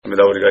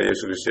맞습니다. 우리가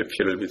예수 그리스도의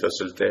피를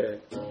믿었을 때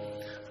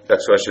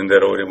약속하신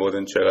대로 우리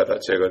모든 죄가 다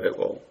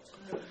제거되고,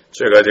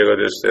 죄가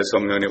제거됐을 때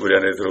성령이 우리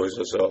안에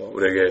들어오셔서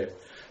우리에게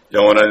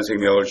영원한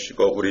생명을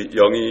주시고 우리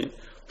영이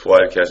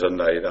부활케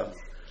하셨나이다.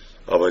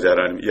 아버지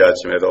하나님, 이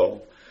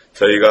아침에도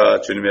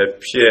저희가 주님의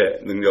피의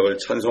능력을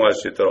찬송할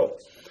수 있도록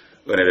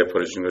은혜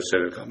베풀어 주신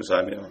것을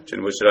감사하며,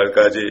 주님 오실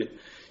날까지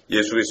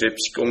예수 그리스도의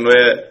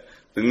피공로의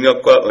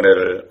능력과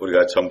은혜를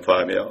우리가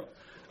전파하며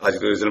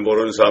아직도 그것을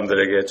모르는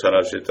사람들에게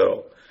전할 수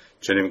있도록,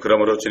 주님,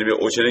 그러므로 주님이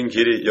오시는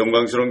길이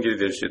영광스러운 길이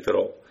될 수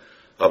있도록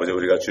아버지,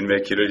 우리가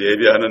주님의 길을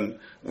예비하는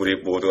우리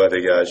모두가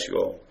되게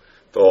하시고,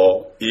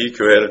 또 이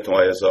교회를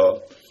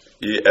통하여서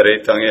이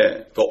LA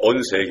땅에 또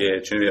온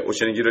세계에 주님의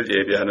오시는 길을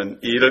예비하는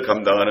이 일을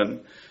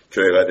감당하는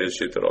교회가 될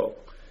수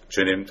있도록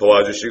주님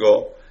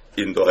도와주시고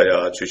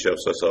인도하여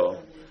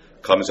주시옵소서.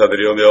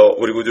 감사드리오며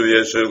우리 구주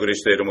예수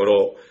그리스도의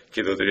이름으로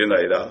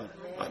기도드리나이다.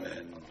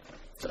 아멘.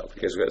 자,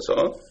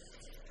 계속해서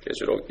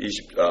계시록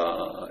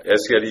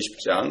에스겔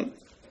 20장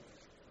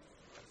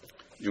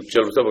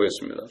 6절부터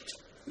보겠습니다.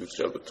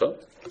 6절부터.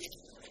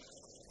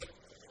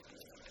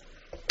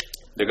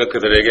 내가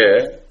그들에게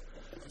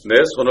내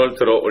손을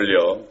들어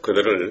올려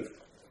그들을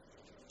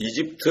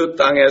이집트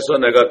땅에서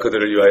내가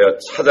그들을 위하여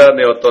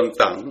찾아내었던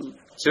땅,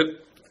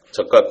 즉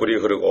젖과 꿀이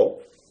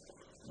흐르고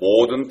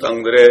모든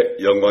땅들의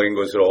영광인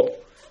것으로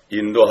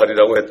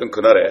인도하리라고 했던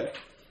그날에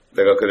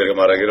내가 그들에게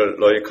말하기를,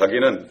 너희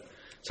가기는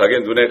자기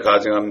눈에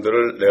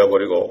가증함들을 내어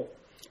버리고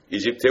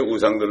이집트의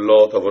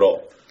우상들로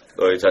더불어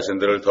너희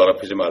자신들을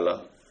더럽히지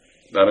말라.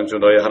 나는 주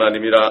너희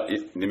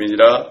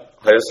하나님이니라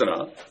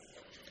하였으나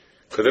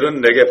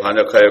그들은 내게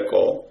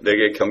반역하였고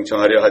내게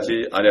경청하려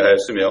하지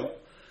아니하였으며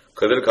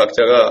그들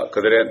각자가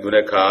그들의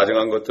눈에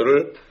가증한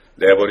것들을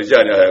내버리지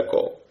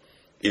아니하였고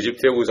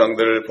이집트의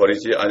우상들을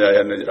버리지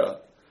아니하였느니라.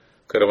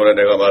 그러므로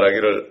내가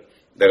말하기를,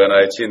 내가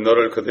나의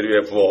진노를 그들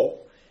위에 부어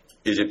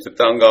이집트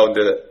땅 가운데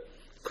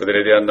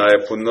그들에 대한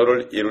나의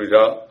분노를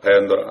이루리라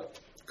하였노라.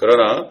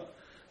 그러나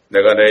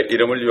내가 내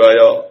이름을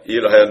위하여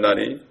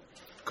일하였나니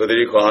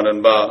그들이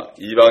거하는 바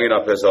이방인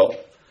앞에서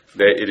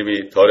내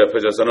이름이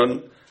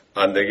더럽혀져서는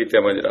안 되기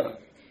때문이라.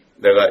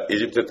 내가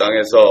이집트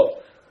땅에서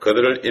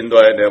그들을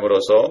인도하여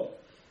내므로써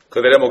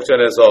그들의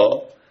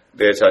목전에서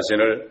내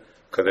자신을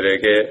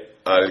그들에게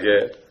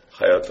알게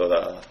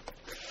하였도다.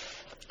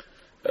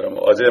 여러분,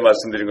 어제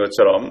말씀드린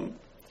것처럼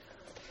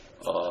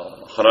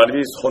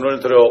하나님이 손을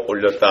들어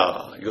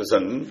올렸다.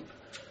 이것은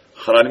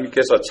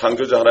하나님께서,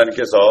 창조주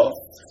하나님께서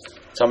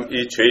참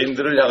이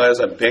죄인들을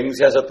향하여서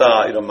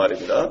맹세하셨다, 이런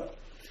말입니다.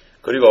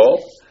 그리고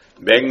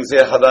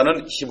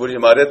맹세하다는 히브리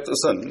말의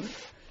뜻은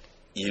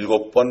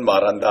 7번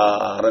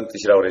말한다 하는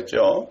뜻이라고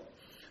그랬죠.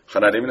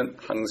 하나님은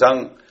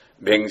항상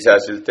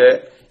맹세하실 때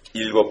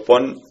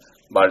 7번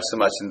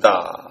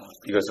말씀하신다.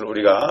 이것을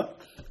우리가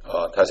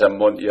다시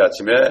한번 이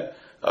아침에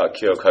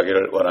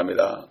기억하기를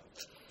원합니다.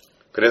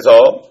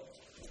 그래서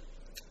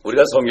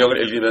우리가 성경을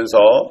읽으면서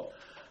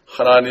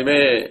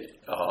하나님의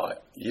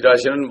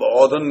일하시는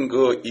모든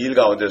그 일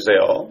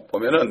가운데서요,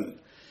 보면은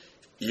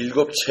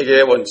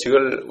 7체계의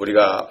원칙을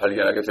우리가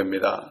발견하게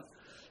됩니다.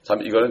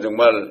 참 이거는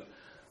정말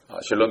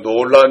실로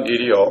놀라운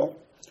일이요,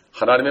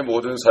 하나님의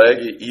모든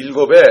사역이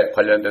 7에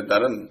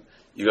관련된다는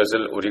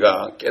이것을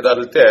우리가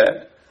깨달을 때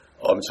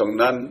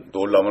엄청난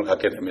놀람을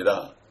갖게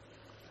됩니다.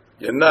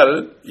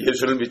 옛날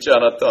예수를 믿지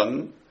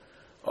않았던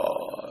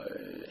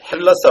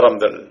헬라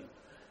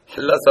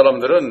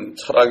사람들은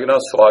철학이나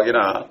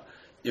수학이나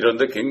이런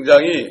데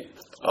굉장히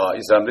이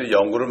사람들이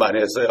연구를 많이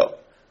했어요.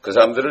 그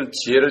사람들은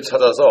지혜를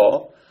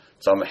찾아서,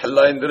 참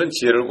헬라인들은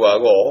지혜를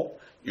구하고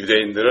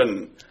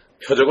유대인들은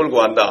표적을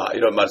구한다,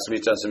 이런 말씀이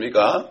있지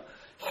않습니까?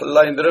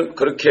 헬라인들은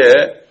그렇게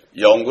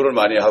연구를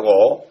많이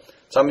하고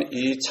참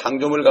이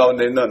창조물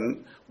가운데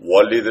있는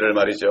원리들을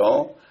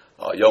말이죠,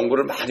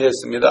 연구를 많이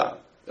했습니다.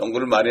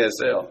 연구를 많이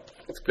했어요.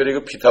 특별히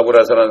그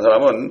피타고라스라는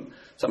사람은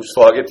참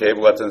수학의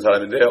대부 같은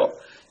사람인데요.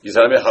 이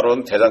사람이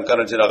하루는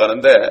대장간을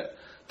지나가는데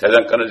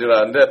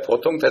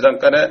보통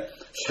대장간에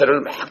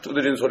쇠를 막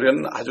두드리는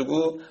소리는 아주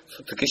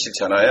듣기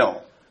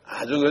싫잖아요.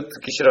 아주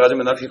듣기 싫어가지고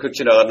맨날 휙휙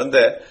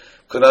지나갔는데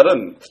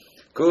그날은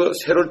그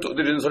쇠를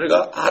두드리는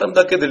소리가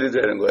아름답게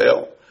들리더라는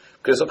거예요.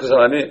 그래서 그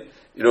사람이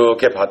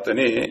이렇게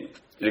봤더니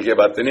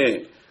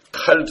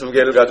칼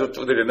 2개를 가지고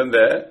두드리는데,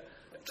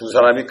 두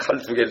사람이 칼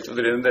 2개를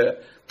두드리는데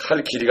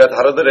칼 길이가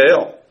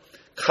다르더래요.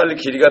 칼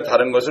길이가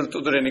다른 것을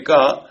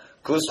두드리니까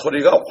그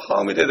소리가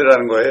화음이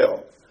되더라는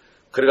거예요.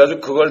 그래가지고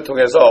그걸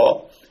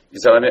통해서 이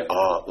사람이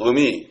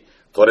음이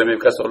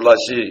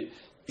도레미파솔라시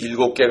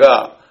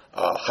 7개가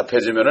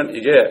합해지면은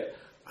이게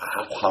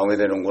화음이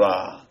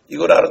되는구나,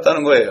 이걸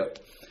알았다는 거예요.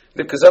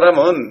 근데 그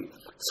사람은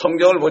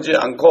성경을 보지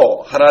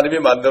않고 하나님이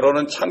만들어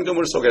놓은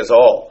창조물 속에서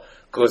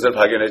그것을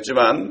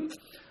발견했지만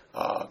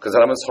그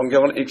사람은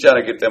성경을 읽지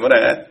않았기 때문에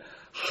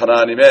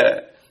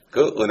하나님의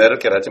그 은혜를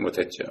깨닫지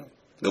못했죠.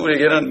 근데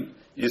우리에게는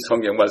이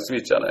성경 말씀이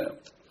있잖아요.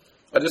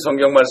 아주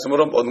성경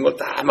말씀으로 모든 걸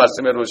다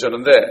말씀해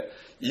놓으셨는데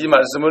이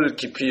말씀을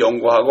깊이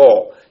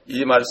연구하고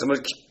이 말씀을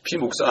깊이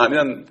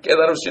묵상하면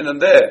깨달을 수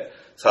있는데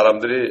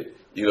사람들이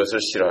이것을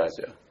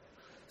싫어하죠.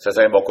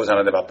 세상에 먹고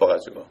사는데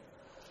바빠가지고.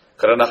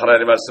 그러나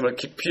하나님의 말씀을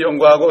깊이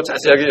연구하고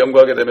자세하게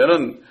연구하게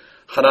되면은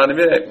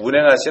하나님의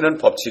운행하시는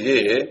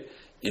법칙이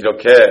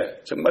이렇게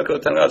정말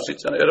그렇다는 걸 알 수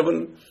있잖아요.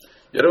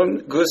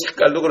 여러분 그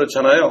색깔도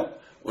그렇잖아요.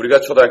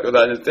 우리가 초등학교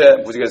다닐 때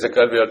무지개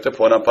색깔 배울 때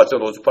보남파초,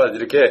 노주파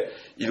이렇게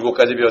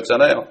 7가지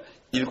배웠잖아요.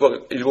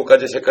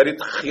 7가지 색깔이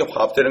다 이게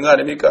화합되는 거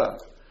아닙니까?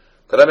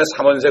 그 다음에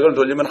삼원색을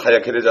돌리면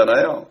하얗게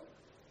되잖아요.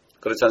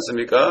 그렇지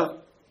않습니까?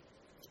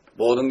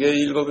 모든 게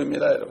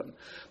 7입니다, 여러분.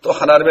 또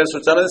하나님의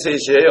숫자는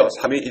셋이에요.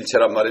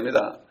 3위일체란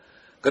말입니다.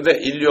 근데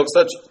인류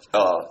역사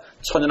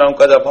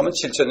천년왕까지 합하면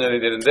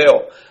 7,000년이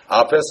되는데요.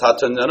 앞에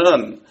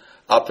 4,000년은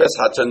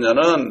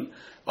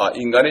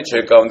인간이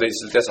죄 가운데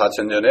있을 때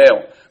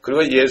 4,000년이에요.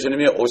 그리고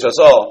예수님이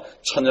오셔서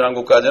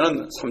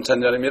천년왕국까지는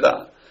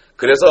 3,000년입니다.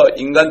 그래서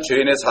인간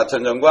죄인의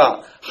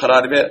 4,000년과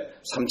하나님의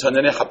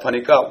 3,000년이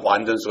합하니까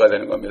완전수가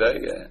되는 겁니다,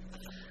 이게.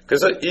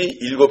 그래서 이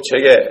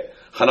 7체계,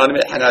 하나님이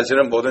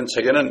행하시는 모든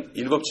체계는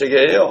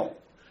 7체계예요.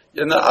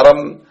 옛날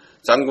아람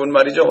장군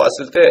말이죠.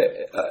 왔을 때,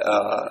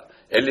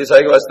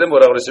 엘리사에게 왔을 때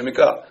뭐라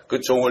그랬습니까? 그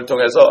종을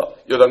통해서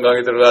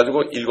요단강에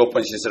들어가지고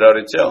 7번 씻으라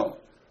그랬죠.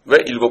 왜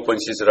 7번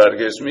씻으라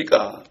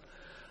그랬습니까?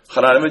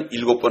 하나님은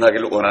 7번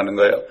하기를 원하는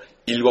거예요.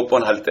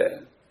 7번 할 때.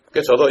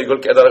 그래서 저도 이걸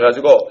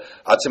깨달아가지고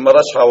아침마다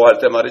샤워할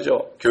때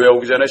말이죠. 교회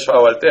오기 전에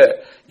샤워할 때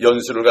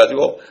연수를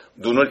가지고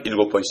눈을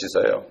 7번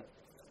씻어요.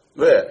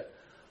 왜?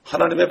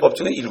 하나님의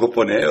법칙은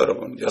 7번이에요,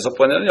 여러분.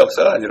 6번에는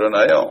역사가 안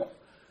일어나요.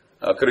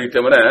 그렇기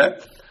때문에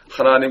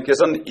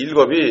하나님께서는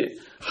 7이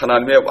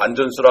하나님의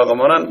완전수라고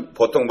하면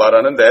보통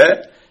말하는데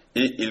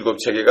이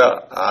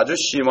 7체계가 아주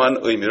심한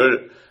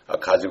의미를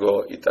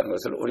가지고 있다는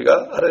것을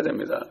우리가 알아야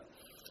됩니다.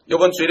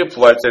 이번 주일이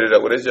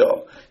부활절이라고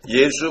그러죠.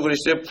 예수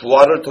그리스도의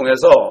부활을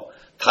통해서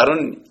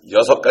다른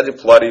 6가지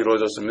부활이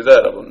이루어졌습니다,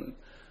 여러분.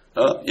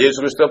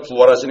 예수 그리스도가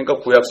부활하시니까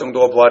구약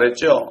성도가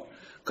부활했죠.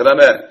 그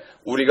다음에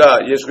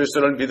우리가 예수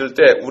그리스도를 믿을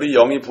때 우리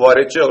영이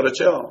부활했죠.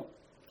 그렇죠?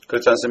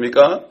 그렇지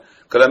않습니까?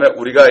 그 다음에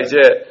우리가 이제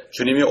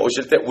주님이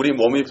오실 때 우리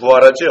몸이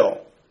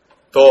부활하죠.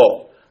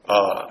 또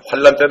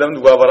환난 때 되면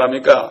누가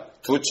부활합니까?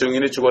 2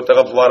 증인이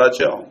죽었다가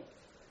부활하죠.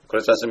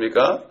 그렇지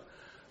않습니까?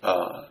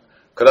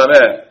 그 다음에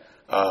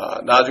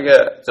나중에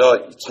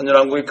저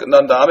천년왕국이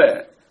끝난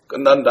다음에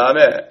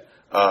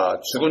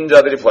죽은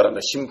자들이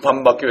부활합니다.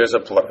 심판받기 위해서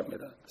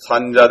부활합니다.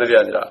 산 자들이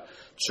아니라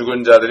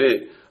죽은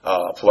자들이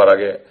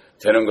부활하게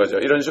되는 거죠.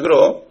 이런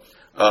식으로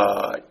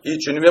이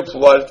주님의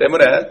부활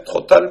때문에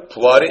토탈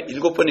부활이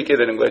 7번 있게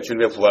되는 거예요.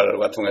 주님의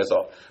부활과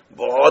통해서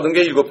모든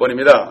게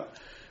 7번입니다.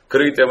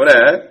 그렇기 때문에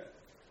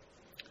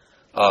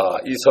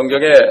이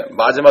성경의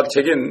마지막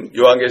책인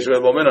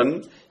요한계시록에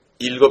보면은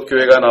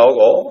 7교회가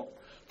나오고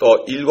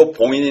또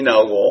 7봉인이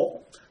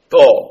나오고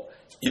또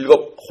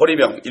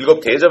 7호리병,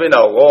 7대접이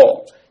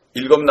나오고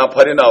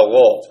 7나팔이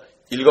나오고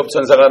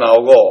 7천사가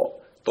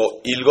나오고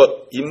또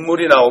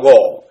 7인물이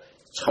나오고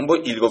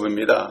전부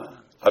 7입니다.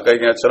 아까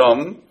얘기한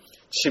것처럼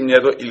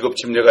침례도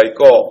 7침례가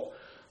있고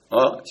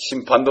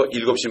심판도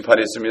 7심판이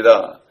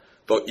있습니다.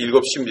 또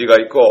 7신비가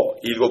있고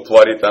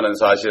 7부활이 있다는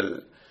사실,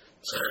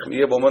 참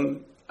이게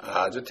보면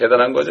아주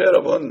대단한 거죠,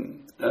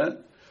 여러분.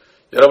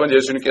 여러분,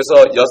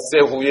 예수님께서 엿새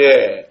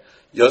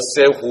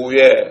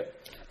후에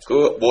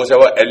그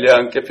모세와 엘리야와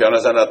함께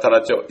변화사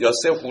나타났죠.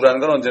 엿새 후라는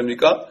건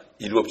언제입니까?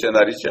 7째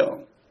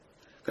날이죠.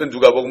 그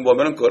누가복음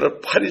보면은 그거를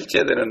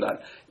 8일째 되는 날,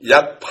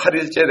 약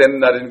 8일째 되는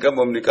날이니까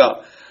뭡니까?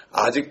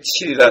 아직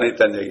 7일 안에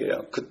있다는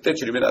얘기예요. 그때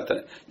주님이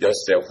나타나요.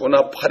 엿새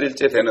후나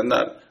 8일째 되는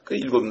날, 그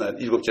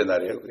 7째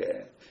날이에요, 그게.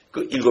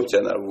 그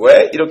 7째 날.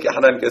 왜 이렇게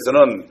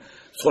하나님께서는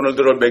손을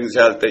들어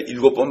맹세할 때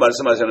 7번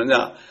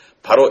말씀하셨느냐?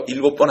 바로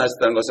 7번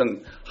하셨다는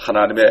것은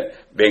하나님의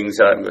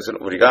맹세라는 것을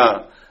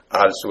우리가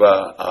알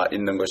수가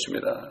있는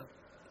것입니다.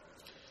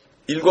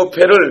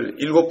 7회를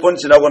 7번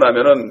지나고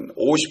나면은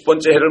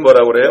 50번째 해를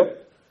뭐라고 그래요?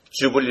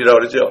 주불리라고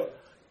그러죠.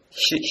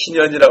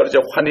 희년이라고 그러죠.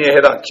 환희의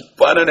해다,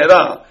 기뻐하는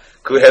해다.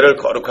 그 해를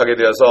거룩하게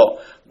되어서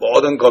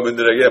모든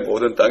거민들에게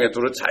모든 땅에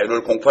두루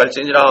자유를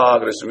공포할지니라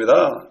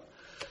그랬습니다.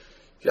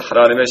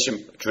 하나님의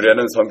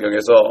규례는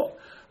성경에서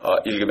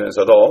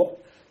읽으면서도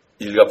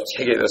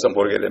일곱체계에 대해서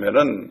모르게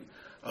되면은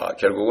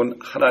결국은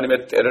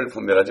하나님의 때를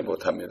분별하지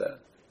못합니다.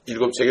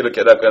 7체계를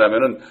깨닫고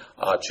나면은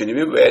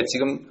주님이 왜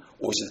지금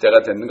오실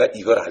때가 됐는가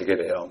이걸 알게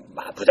돼요.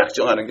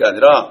 무작정하는 게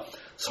아니라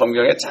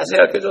성경에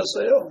자세하게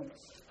줬어요.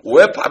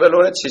 왜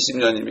바벨론의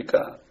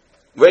 70년입니까?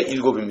 왜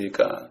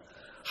 7입니까?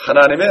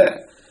 하나님의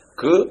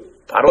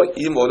바로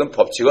이 모든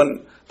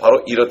법칙은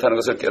바로 이렇다는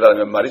것을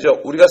깨달으면 말이죠.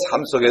 우리가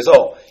삶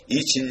속에서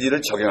이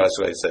진리를 적용할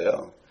수가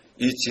있어요.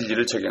 이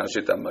진리를 적용할 수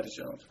있단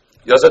말이죠.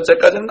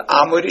 6제까지는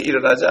아무 일이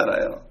일어나지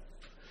않아요.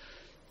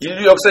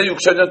 인류 역사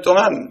 6천년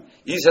동안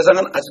이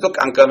세상은 아직도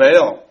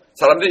깜깜해요.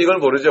 사람들이 이걸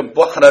모르죠.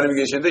 뭐 하나님이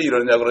계시는데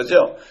이러냐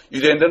그러죠.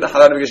 유대인들은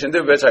하나님이 계시는데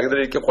왜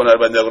자기들이 이렇게 고난을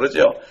받냐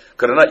그러죠.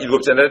 그러나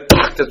 7째 날에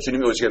딱 돼서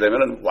주님이 오시게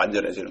되면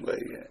완전해지는 거예요,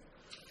 이게.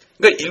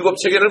 그러니까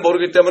 7체계를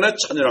모르기 때문에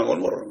천연왕국을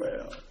모르는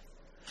거예요.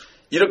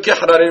 이렇게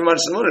하나님의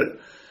말씀을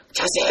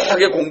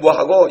자세하게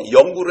공부하고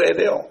연구를 해야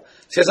돼요.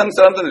 세상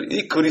사람들,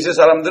 이 그리스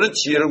사람들은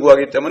지혜를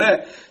구하기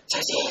때문에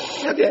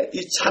자세하게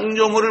이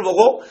창조물을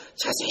보고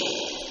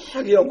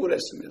자세하게 연구를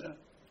했습니다.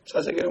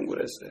 자세하게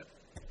연구를 했어요.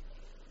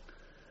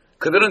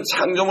 그들은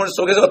창조물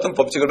속에서 어떤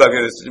법칙을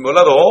발견했을지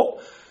몰라도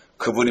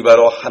그분이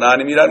바로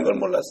하나님이라는 걸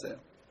몰랐어요.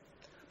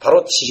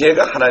 바로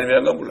지혜가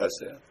하나님이라는 걸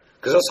몰랐어요.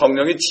 그래서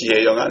성령이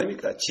지혜의 영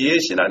아닙니까? 지혜의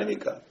신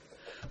아닙니까?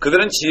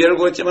 그들은 지혜를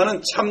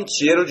구했지만은 참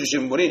지혜를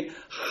주신 분이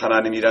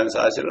하나님이라는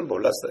사실을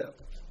몰랐어요.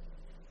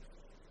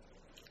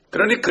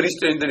 그러니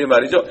그리스도인들이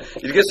말이죠,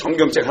 이렇게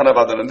성경책 하나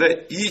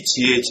받았는데 이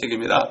지혜의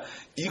책입니다.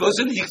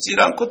 이것을 읽지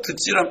않고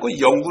듣지 않고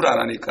연구를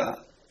안 하니까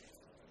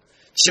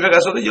집에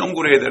가서도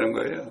연구를 해야 되는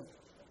거예요.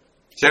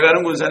 제가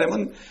아는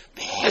군사님은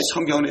매일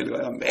성경을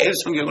읽어요. 매일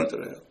성경을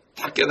들어요.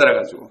 다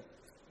깨달아가지고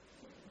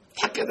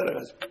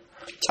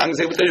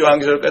창세기부터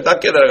요한계시록까지 다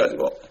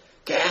깨달아가지고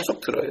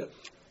계속 들어요.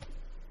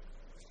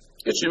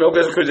 주님하고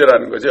계속 교제를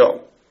하는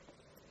거죠.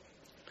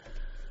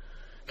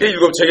 그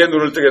 7책의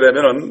눈을 뜨게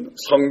되면은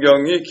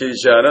성경이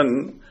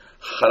계시하는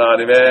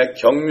하나님의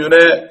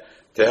경륜에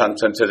대한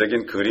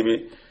전체적인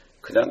그림이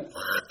그냥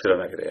확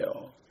드러나게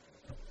돼요.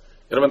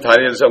 여러분,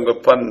 다니엘서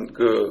언급한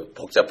그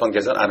복잡한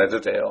계산 안 해도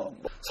돼요.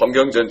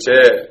 성경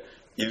전체의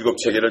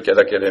 7체계를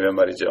깨닫게 되면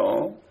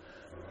말이죠,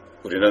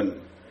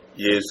 우리는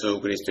예수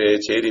그리스도의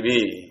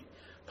재림이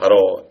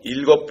바로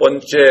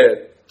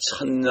 7번째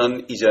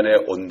천년 이전에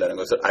온다는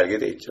것을 알게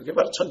돼 있죠. 그게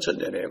바로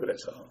천천년이에요.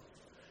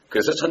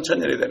 그래서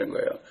천천년이 되는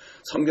거예요.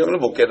 성경을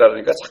못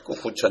깨달으니까 자꾸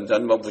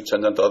후천년,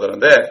 무천년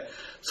떠드는데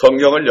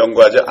성경을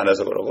연구하지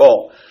않아서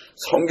그러고,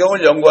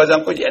 성경을 연구하지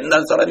않고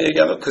옛날 사람이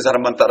얘기하면 그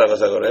사람만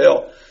따라가서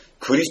그래요.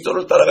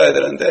 그리스도를 따라가야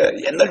되는데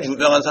옛날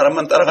유명한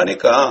사람만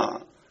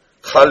따라가니까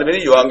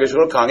칼빈이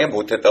요한계시록을 강해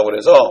못했다고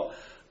그래서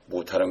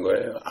못하는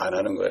거예요. 안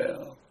하는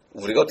거예요.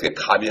 우리가 어떻게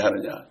감히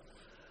하느냐.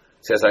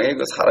 세상에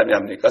그 사람이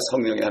합니까?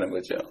 성령이 하는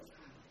거죠.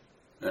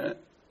 네?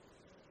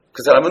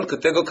 그 사람은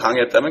그때 그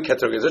강했다면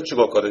캐톨릭에서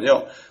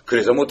죽었거든요.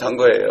 그래서 못한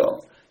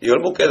거예요. 이걸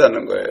못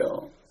깨닫는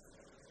거예요.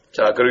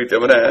 자, 그렇기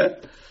때문에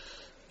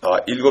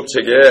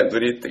 7책에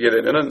눈이 뜨게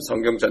되면은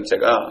성경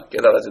전체가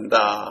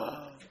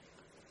깨달아진다.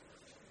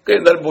 그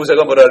옛날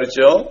모세가 뭐라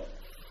그랬죠?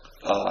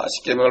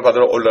 십계명을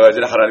받으러 올라가지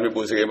하나님이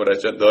모세에게 뭐라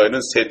했죠? 너희는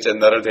셋째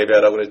날을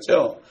대비하라고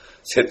그랬죠?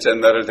 셋째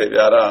날을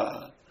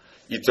대비하라.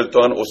 이틀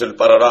동안 옷을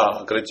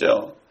빨아라.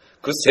 그랬죠?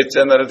 그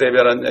셋째 날을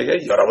대비하라는 얘기가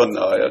여러 번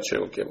나와요.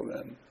 출애굽기에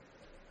보면.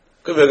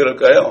 그 왜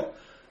그럴까요?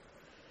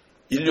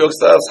 인류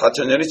역사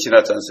 4,000년이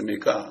지났지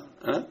않습니까?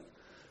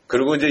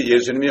 그리고 이제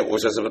예수님이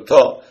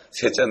오셔서부터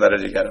셋째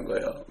날을 얘기하는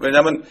거예요.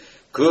 왜냐하면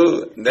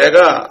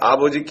내가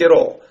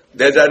아버지께로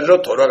내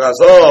자리로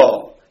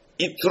돌아가서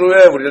이틀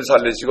후에 우리를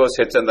살리시고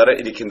셋째 날에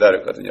일으킨다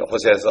그랬거든요.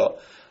 호세에서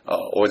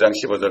 5장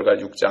 15절과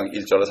 6장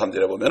 1절로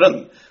 3절에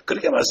보면은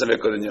그렇게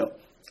말씀했거든요.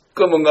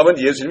 그 뭔가 하면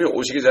예수님이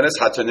오시기 전에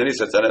 4,000년이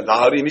있었잖아요.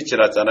 나흘이 이미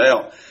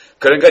지났잖아요.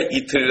 그러니까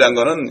이틀이란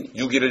거는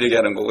 6일을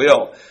얘기하는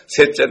거고요.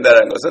 셋째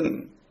날이라는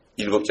것은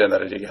 7째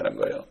날을 얘기하는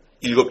거예요.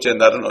 7째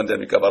날은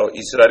언제입니까? 바로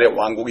이스라엘의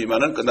왕국이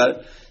임하는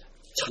그날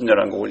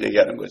천년왕국을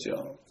얘기하는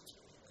거죠.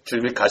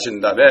 주님이 가신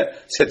다음에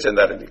셋째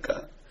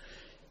날이니까.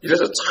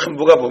 이래서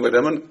전부가 보게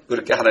되면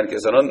그렇게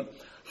하나님께서는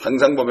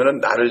항상 보면은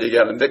나를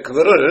얘기하는데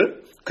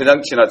그거를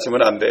그냥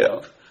지나치면 안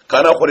돼요.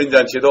 가나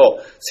혼인잔치도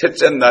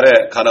셋째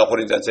날에 가나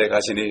혼인잔치에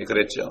가시니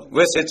그랬죠.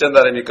 왜 셋째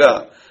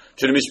날입니까?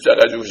 주님이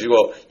십자가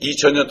죽으시고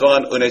 2000년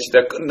동안 은혜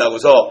시대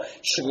끝나고서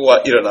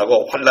휴구가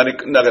일어나고 환란이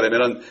끝나게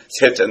되면은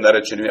셋째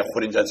날에 주님의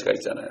혼인잔치가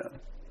있잖아요.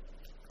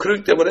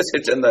 그렇기 때문에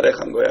셋째 날에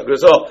간 거예요.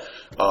 그래서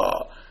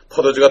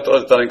포도주가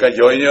떨어졌다니까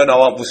여인이여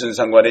나와 무슨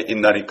상관이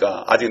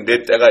있나니까 아직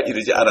내 때가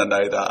이르지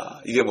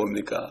않았나이다. 이게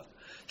뭡니까?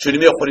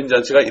 주님의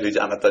혼인잔치가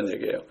이르지 않았다는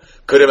얘기예요.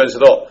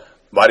 그러면서도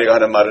마리가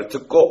하는 말을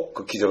듣고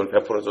그 기적을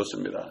베풀어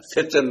줬습니다.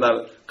 셋째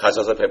날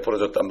가셔서 베풀어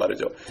줬단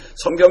말이죠.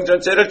 성경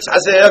전체를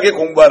자세하게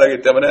공부 안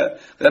하기 때문에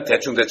그냥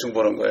대충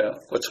보는 거예요.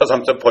 그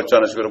처삼점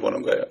벌주하는 식으로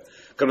보는 거예요.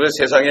 그러면서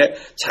세상에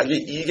자기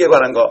이익에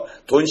관한 거,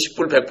 돈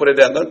 10불 100불에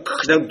대한 건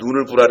그냥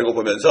눈을 부라리고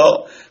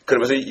보면서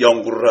그러면서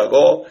연구를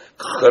하고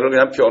그거를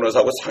그냥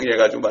변호사하고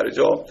상의해가지고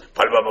말이죠.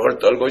 발바닥을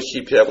떨고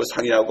시피하고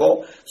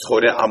상의하고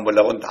손해 안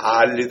보려고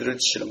난리들을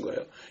치는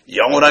거예요.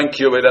 영원한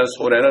기업에 대한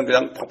손해는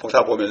그냥 팍팍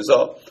다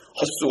보면서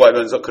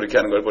헛수고하면서 그렇게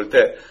하는 걸 볼 때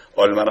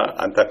얼마나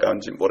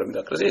안타까운지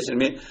모릅니다. 그래서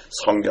예수님이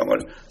성경을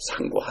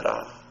상고하라.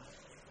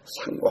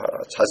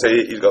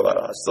 자세히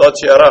읽어봐라.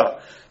 서치하라.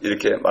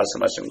 이렇게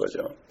말씀하신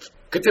거죠.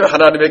 그때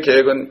하나님의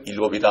계획은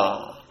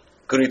일곱이다.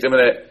 그렇기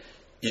때문에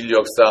인류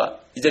역사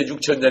이제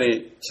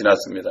 6,000년이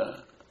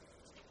지났습니다.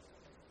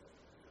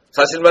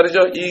 사실 말이죠.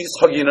 이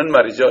서기는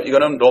말이죠.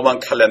 이거는 로만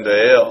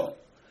캘린더예요.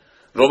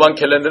 로만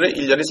캘린더는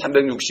 1년이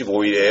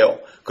 365일이에요.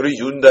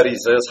 그리고 윤달이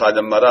있어요.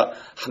 4년마다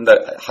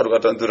하루가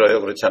더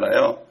늘어요.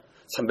 그렇잖아요.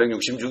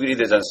 366일이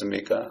되지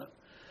않습니까?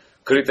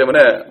 그렇기 때문에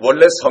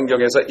원래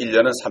성경에서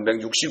 1년은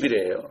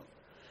 360일이에요.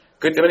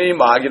 그렇기 때문에 이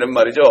마귀는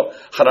말이죠.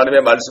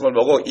 하나님의 말씀을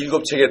보고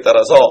 7책에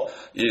따라서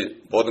이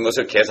모든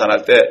것을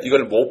계산할 때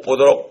이걸 못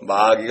보도록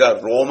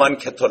마귀가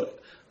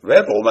왜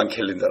로만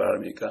캘린더라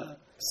합니까?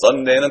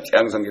 썬데이는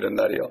태양 섬기는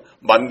날이요.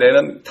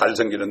 만데이는 달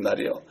섬기는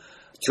날이요.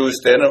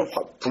 튜스데이는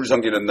불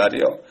섬기는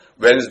날이요.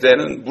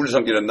 웬스데이는 물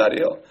섬기는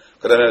날이요.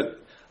 그 다음에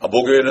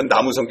목요일은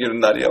나무 섬기는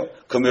날이요.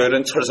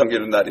 금요일은 철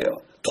섬기는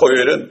날이요.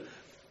 토요일은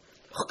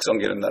흙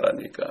섬기는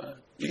나라니까.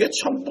 이게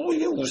전부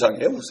이게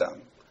우상이에요,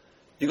 우상.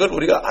 이걸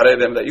우리가 알아야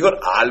됩니다. 이걸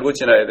알고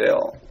지나야 돼요.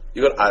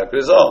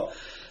 그래서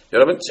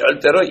여러분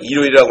절대로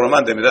일요일이라고 그러면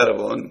안 됩니다,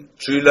 여러분.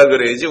 주일날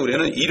그래야지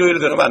우리는 일요일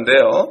그러면 안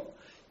돼요.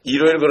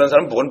 일요일 그런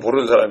사람은 뭘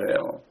모르는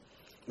사람이에요.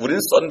 우리는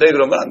썬데이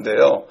그러면 안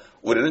돼요.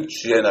 우리는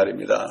주의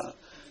날입니다.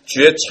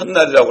 주의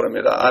첫날이라고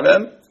그럽니다.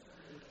 아멘.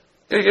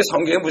 이게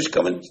성경에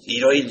무식하면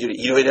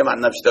일요일에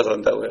만납시다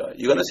그런다고요.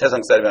 이거는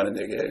세상 사람이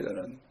하는 얘기예요,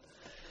 이거는.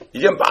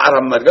 이게 말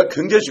한마디가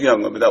굉장히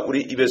중요한 겁니다.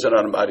 우리 입에서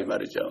나는 말이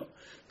말이죠.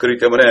 그렇기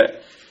때문에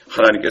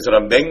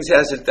하나님께서는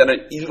맹세하실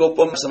때는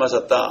 7번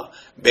말씀하셨다.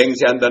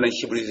 맹세한다는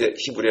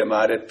히브리의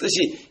말의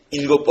뜻이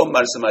 7번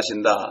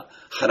말씀하신다.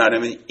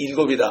 하나님은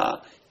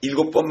 7이다.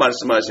 7번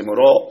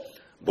말씀하심으로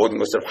모든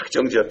것을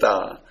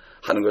확정지었다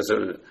하는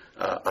것을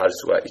알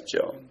수가 있죠.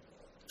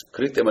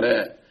 그렇기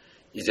때문에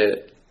이제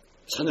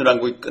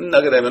천연왕국이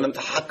끝나게 되면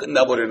다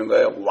끝나버리는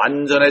거예요.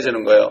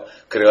 완전해지는 거예요.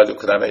 그래가지고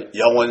그 다음에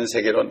영원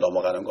세계로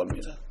넘어가는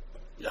겁니다.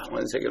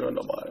 영원 세계로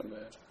넘어가는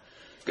거예요.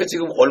 그러니까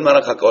지금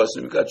얼마나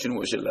가까웠습니까? 주님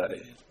오실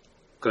날이.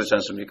 그렇지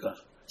않습니까?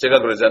 제가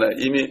그러잖아요.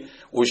 이미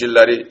오실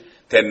날이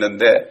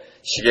됐는데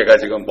시계가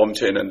지금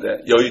멈춰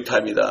있는데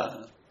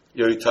여유타입니다.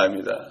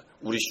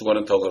 우리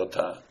주거는 더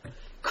그렇다.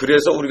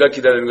 그래서 우리가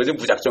기다리는 거지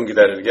무작정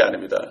기다리는 게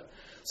아닙니다.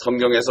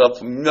 성경에서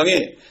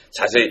분명히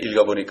자세히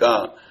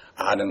읽어보니까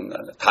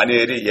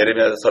다니엘이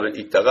예레미야서를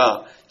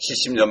읽다가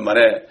 70년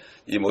만에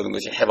이 모든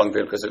것이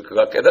해방될 것을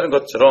그가 깨달은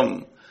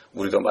것처럼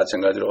우리도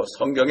마찬가지로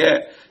성경에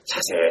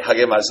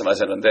자세하게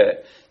말씀하셨는데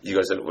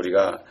이것을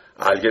우리가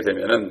알게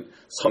되면은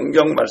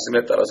성경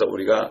말씀에 따라서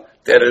우리가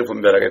때를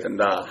분별하게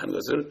된다 하는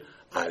것을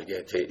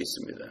알게 돼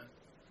있습니다.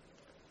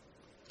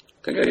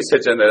 그러니까 이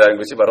셋째 나라는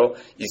것이 바로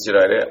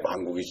이스라엘의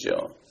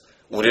왕국이죠.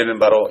 우리는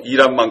바로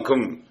일한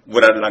만큼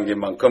문화를 남긴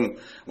만큼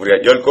우리가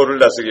 10골을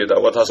다스리기도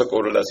하고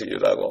 5골을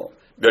다스리기도 하고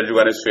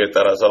멸류관의 수에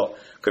따라서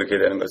그렇게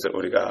되는 것을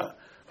우리가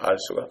알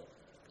수가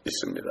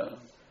있습니다.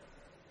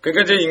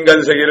 그러니까 이제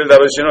인간 세계를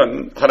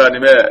다루시는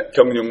하나님의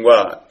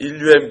경륜과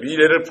인류의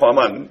미래를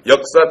포함한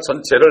역사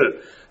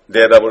전체를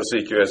내다볼 수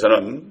있기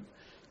위해서는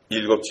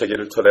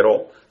 7체기를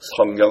토대로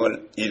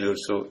성경을 읽을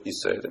수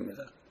있어야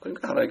됩니다.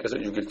 그러니까 하나님께서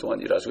 6일 동안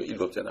일하시고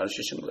 7째 날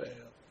쉬신 거예요.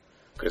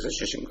 그래서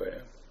쉬신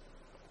거예요.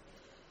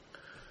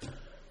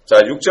 자,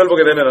 6절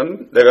보게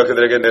되면은 내가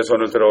그들에게 내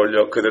손을 들어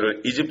올려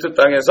그들을 이집트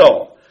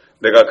땅에서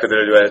내가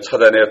그들을 위하여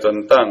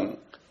찾아내었던 땅,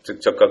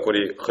 즉 젖과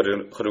꿀이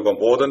흐르고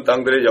모든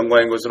땅들의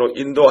영광인 곳으로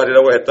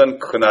인도하리라고 했던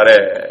그날에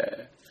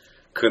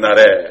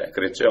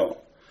그랬죠.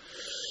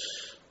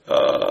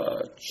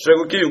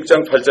 출애굽기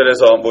 6장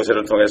 8절에서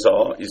모세를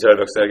통해서 이스라엘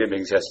백성에게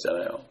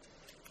맹세하시잖아요.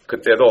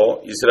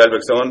 그때도 이스라엘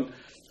백성은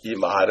이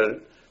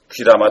말을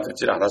귀담아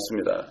듣지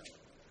않았습니다.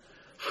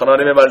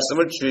 하나님의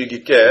말씀을 주의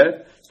깊게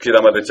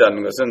귀담아 듣지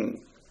않는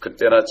것은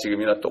그때나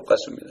지금이나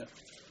똑같습니다.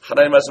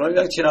 하나님의 말씀을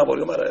그냥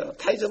지나버리고 말아요.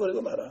 다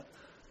잊어버리고 말아.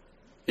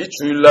 이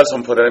주일날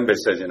선포되는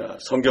메시지나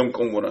성경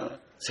공부나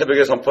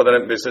새벽에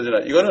선포되는 메시지나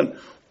이거는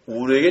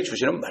우리에게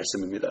주시는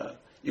말씀입니다.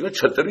 이걸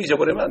절대로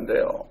잊어버리면 안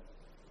돼요.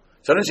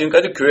 저는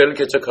지금까지 교회를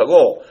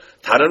개척하고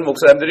다른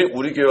목사님들이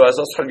우리 교회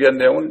와서 설교한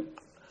내용은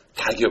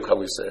다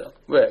기억하고 있어요.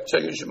 왜?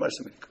 저에게 주신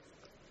말씀이니까.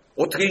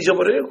 어떻게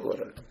잊어버려요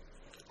그거를.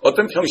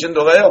 어떤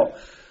평신도가요.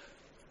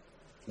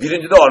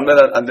 미린 지도 얼마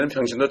안 되는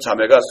평신도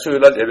자매가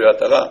수요일날 예배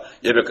왔다가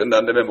예배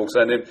끝난 다음에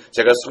목사님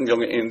제가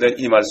성경에 있는데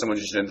이 말씀을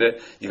주시는데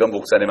이건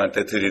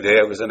목사님한테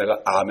드리래요. 그래서 내가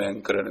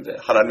아멘 그러는데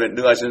하나님의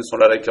능하신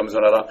손아래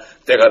겸손하라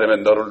때가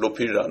되면 너를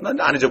높이리라. 난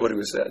안 잊어버리고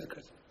있어요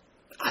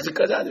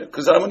아직까지 아니에요.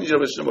 그 사람은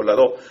잊어버릴지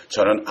몰라도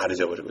저는 안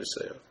잊어버리고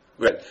있어요.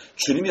 왜?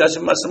 주님이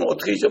하신 말씀을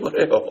어떻게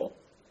잊어버려요?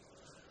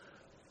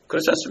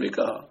 그렇지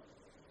않습니까?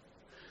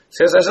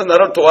 세상에서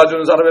나를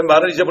도와주는 사람의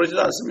말을 잊어버리지도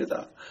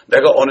않습니다.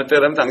 내가 어느 때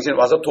되면 당신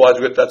와서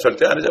도와주겠다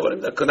절대 안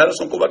잊어버립니다. 그날을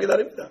손꼽아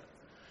기다립니다.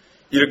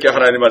 이렇게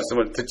하나님의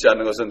말씀을 듣지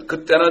않는 것은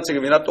그때나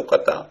지금이나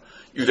똑같다.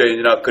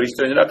 유대인이나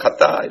그리스도인이나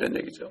같다 이런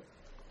얘기죠.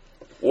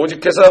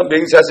 오직해서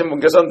맹세하신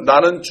분께서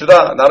나는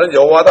주다 나는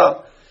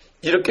여호와다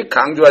이렇게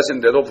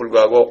강조하신데도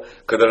불구하고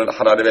그들은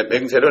하나님의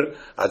맹세를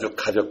아주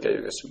가볍게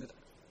여겼습니다.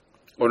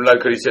 오늘날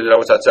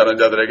그리스도인이라고 자처하는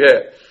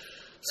자들에게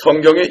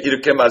성경이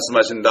이렇게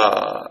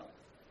말씀하신다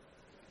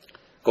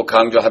그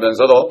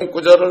강조하면서도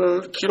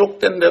구절을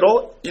기록된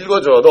대로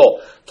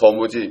읽어줘도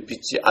도무지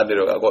믿지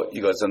않으려고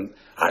이것은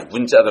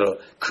문자대로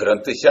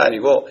그런 뜻이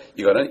아니고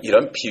이거는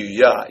이런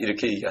비유야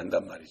이렇게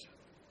얘기한단 말이죠.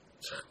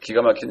 참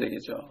기가 막힌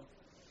얘기죠.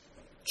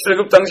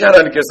 출애굽 당시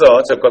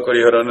하나님께서 젖과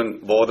꿀이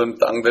흐르는 모든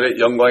땅들의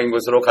영광인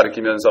곳으로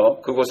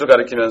가리키면서 그곳을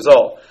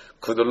가리키면서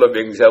그들로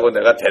맹세하고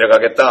내가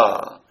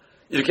데려가겠다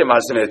이렇게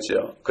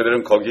말씀했죠.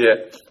 그들은 거기에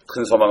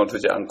큰 소망을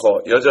두지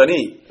않고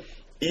여전히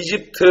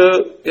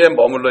이집트에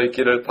머물러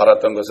있기를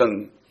바랐던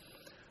것은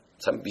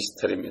참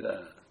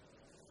미스터리입니다.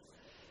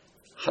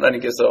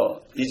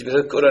 하나님께서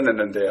이집트에서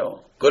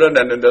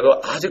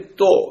끌어냈는데도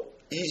아직도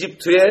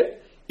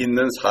이집트에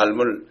있는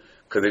삶을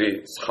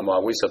그들이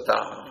사모하고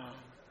있었다.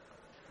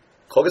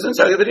 거기서는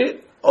자기들이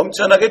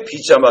엄청나게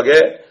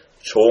비참하게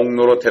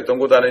종로로 됐던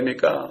곳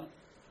아닙니까?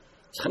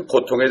 참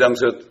고통의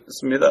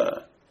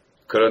장소였습니다.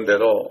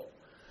 그런데도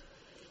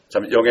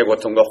참 영의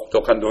고통과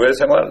혹독한 노예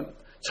생활,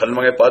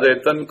 절망에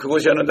빠져있던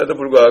그곳이었는데도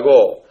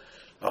불구하고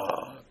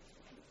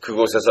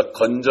그곳에서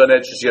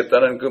건져내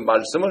주시겠다는 그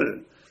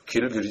말씀을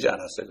귀를 기울이지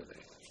않았어요. 그들이.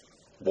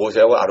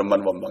 모세하고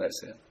아론만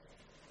원망했어요.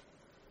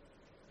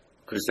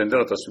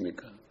 그리스도인들은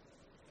어떻습니까?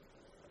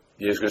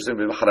 예수 그리스도를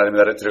믿으면 하나님의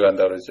나라에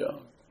들어간다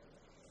그러죠.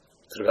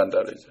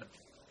 들어간다 그러죠.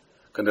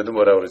 근데도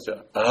뭐라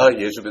그러죠?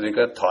 예수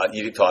믿으니까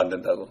일이 더 안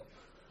된다고.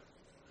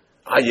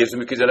 예수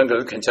믿기 전엔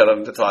그래도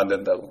괜찮았는데 더 안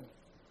된다고.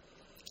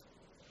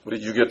 우리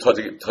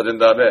 6.25 터진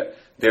다음에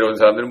내려온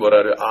사람들은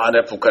뭐라 그래요?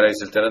 내가 북한에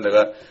있을 때는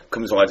내가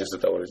금송아지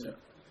썼다고 그러죠.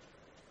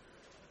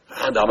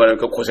 나만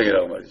그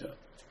고생이라고 말이죠.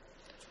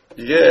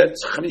 이게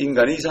참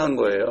인간이 이상한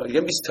거예요. 이게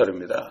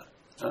미스터리입니다.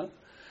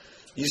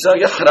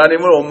 이상하게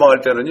하나님을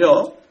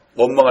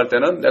원망할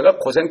때는 내가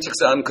고생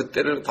책사한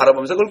그때를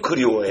바라보면서 그걸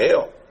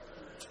그리워해요.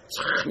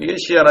 참 이게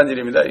희한한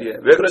일입니다. 이게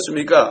왜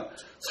그렇습니까?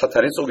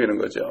 사탄이 속이는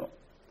거죠.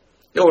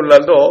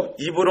 오늘날도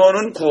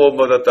입으로는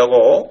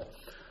구원받았다고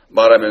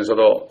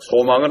말하면서도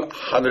소망은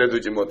하늘에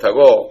두지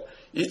못하고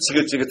이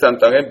지긋지긋한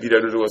땅에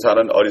미래를 두고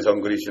사는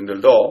어리석은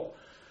그리스도인들도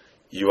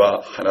이와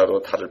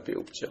하나도 다를 바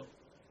없죠.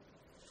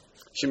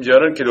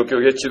 심지어는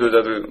기독교의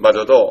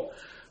지도자들마저도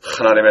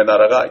하나님의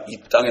나라가 이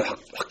땅에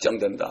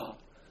확장된다.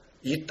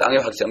 이 땅에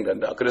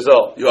확장된다.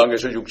 그래서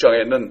요한계시록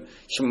 6장에 있는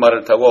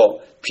흰말을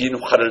타고 빈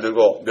활을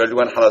들고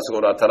멸류관 하나 쓰고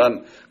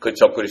나타난 그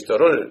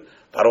적그리스도를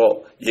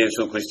바로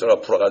예수 그리스도가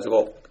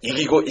풀어가지고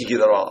이기고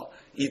이기더라.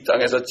 이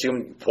땅에서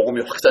지금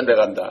복음이 확산돼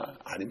간다.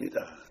 아닙니다.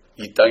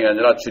 이 땅이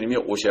아니라 주님이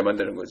오셔야만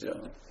되는 거죠.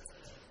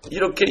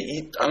 이렇게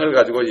이 땅을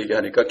가지고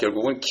얘기하니까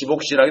결국은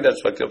기복신앙이 될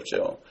수밖에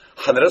없죠.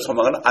 하늘의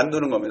소망은 안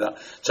두는 겁니다.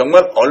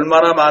 정말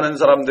얼마나 많은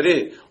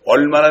사람들이,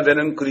 얼마나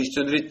되는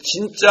그리스도인들이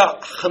진짜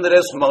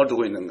하늘의 소망을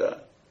두고 있는가,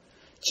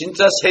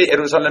 진짜 새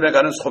예루살렘에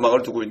가는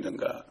소망을 두고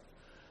있는가,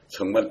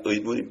 정말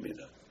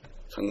의문입니다.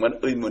 정말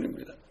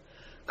의문입니다.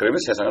 그러면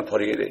세상을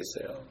버리게 돼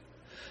있어요.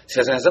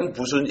 세상에서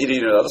무슨 일이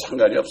일어나도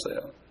상관이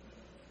없어요.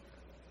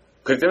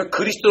 그렇기 때문에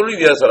그리스도를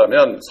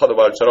위해서라면 사도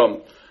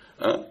바울처럼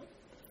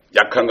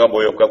약함과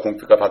모욕과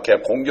궁핍과 박해와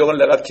공격을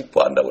내가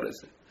기뻐한다고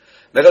그랬어요.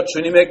 내가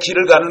주님의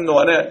길을 가는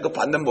동안에 그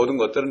받는 모든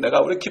것들은 내가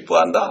우리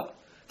기뻐한다.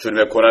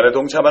 주님의 고난에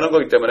동참하는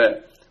거기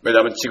때문에,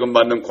 왜냐하면 지금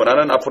받는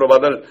고난은 앞으로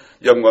받을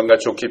영광과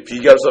좋게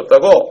비교할 수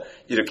없다고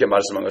이렇게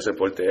말씀한 것을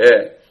볼 때에,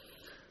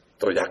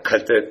 또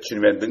약할 때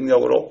주님의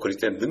능력으로,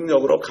 그리스도의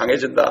능력으로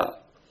강해진다.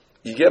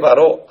 이게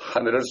바로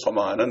하늘을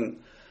소망하는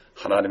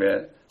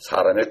하나님의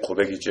사람의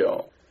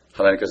고백이죠.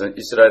 하나님께서는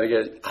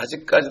이스라엘에게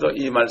아직까지도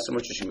이 말씀을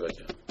주신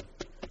거죠.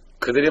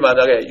 그들이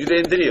만약에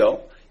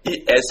유대인들이요,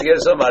 이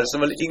에스겔서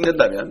말씀을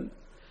읽는다면,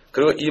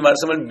 그리고 이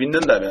말씀을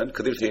믿는다면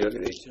그들이 되게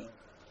되죠.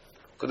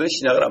 그들은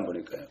신약을 안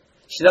보니까요.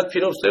 신약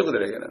필요 없어요.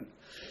 그들에게는.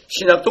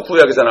 신약도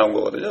구약에서 나온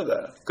거거든요.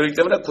 그렇기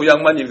때문에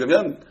구약만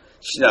읽으면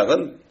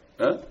신약은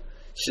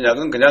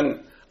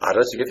그냥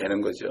알아지게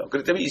되는 거죠.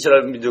 그렇기 때문에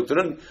이스라엘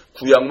민족들은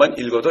구약만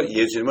읽어도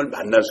예수님을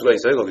만날 수가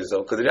있어요.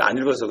 거기서. 그들이 안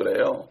읽어서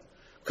그래요.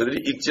 그들이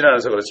읽지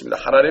않아서 그렇습니다.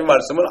 하나님의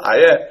말씀을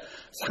아예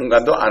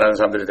상관도 안 하는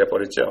사람들이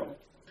돼버렸죠.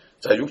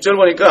 자, 6절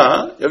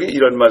보니까 여기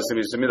이런 말씀이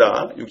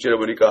있습니다. 6절에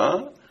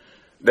보니까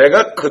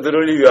내가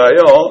그들을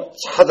위하여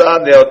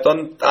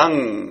찾아내었던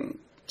땅,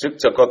 즉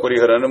적과 꿀이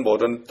흐르는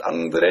모든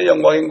땅들의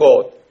영광인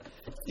곳,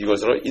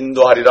 이것으로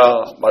인도하리라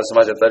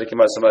말씀하셨다 이렇게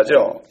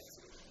말씀하죠.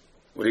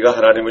 우리가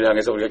하나님을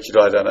향해서 우리가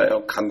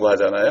기도하잖아요.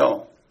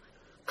 간구하잖아요.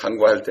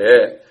 간구할 때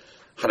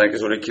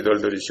하나님께서 우리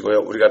기도를 들으시고요.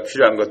 우리가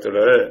필요한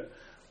것들을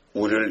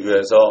우리를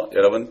위해서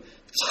여러분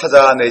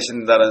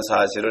찾아내신다는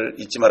사실을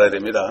잊지 말아야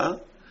됩니다.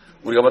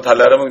 우리가 뭐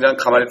달라 그러면 그냥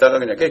가만히 있다가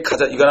그냥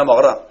가자, 이거나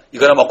먹어라,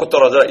 이거나 먹고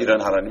떨어져라,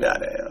 이런 하나님이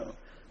아니에요.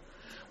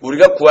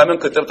 우리가 구하면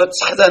그때부터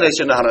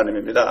찾아내시는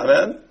하나님입니다.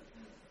 아멘.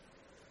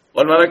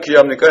 얼마나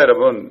귀합니까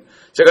여러분.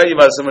 제가 이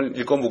말씀을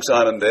읽고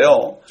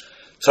묵상하는데요,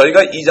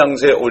 저희가 이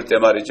장소에 올 때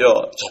말이죠,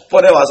 첫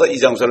번에 와서 이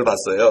장소를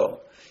봤어요.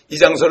 이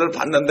장소를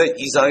봤는데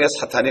이상하게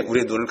사탄이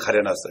우리의 눈을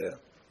가려놨어요.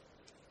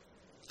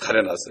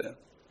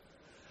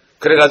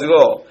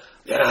 그래가지고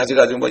여러 가지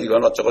가지고 뭐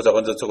이건 어쩌고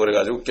저건 저쩌고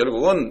그래가지고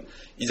결국은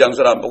이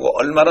장소를 안 보고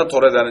얼마나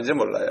돌아다니는지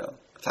몰라요.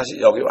 다시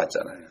여기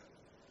왔잖아요.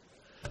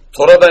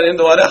 돌아다니는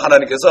동안에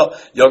하나님께서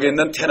여기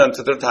있는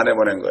테넌트들을 다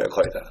내보낸 거예요.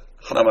 거의 다.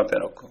 하나만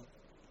빼놓고.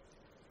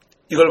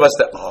 이걸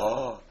봤을 때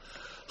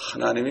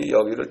하나님이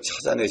여기를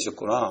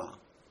찾아내셨구나.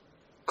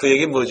 그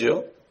얘기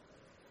뭐죠?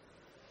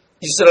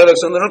 이스라엘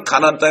백성들은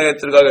가나안 땅에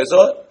들어가기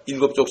위해서 7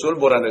 족속을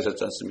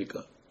몰아내셨지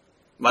않습니까?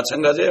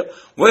 마찬가지예요.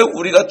 왜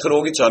우리가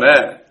들어오기 전에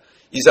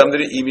이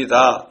사람들이 이미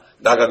다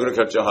나가기로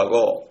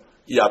결정하고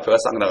이 앞에가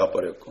싹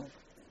나가버렸고,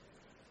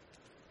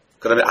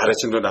 그 다음에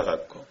아래층도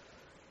나갔고,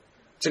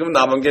 지금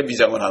남은 게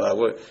미장원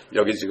하나고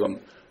여기 지금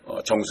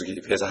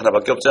정수기 회사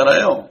하나밖에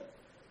없잖아요.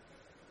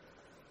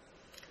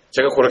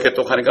 제가 그렇게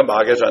또 하니까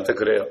마귀가 저한테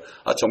그래요.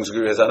 정수기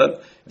회사는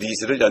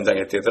리스를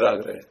연장했대더라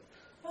그래.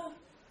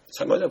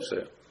 상관이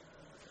없어요.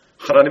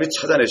 하나님이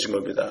찾아내신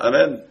겁니다.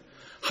 아멘.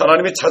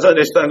 하나님이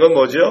찾아내셨다는 건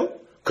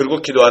뭐죠?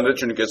 그리고 기도하는데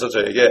주님께서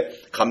저에게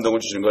감동을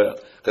주신 거예요.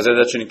 그래서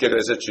제가 주님께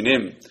그랬어요.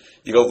 주님,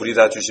 이거 우리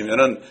다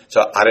주시면은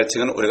저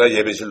아래층은 우리가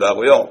예배실로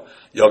하고요,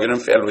 여기는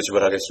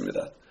펠로십을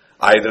하겠습니다.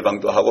 아이들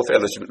방도 하고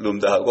펠로십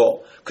룸도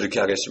하고 그렇게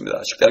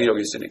하겠습니다. 식당이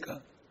여기 있으니까.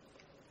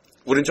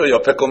 우린 저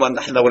옆에 것만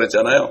한다고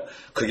그랬잖아요.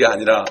 그게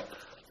아니라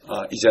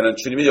이제는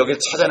주님이 여기를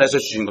찾아내서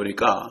주신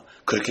거니까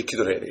그렇게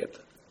기도를 해야 되겠다.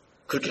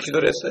 그렇게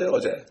기도를 했어요,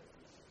 어제.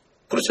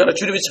 그렇잖아요.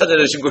 주님이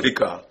찾아내신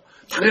거니까.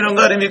 당연한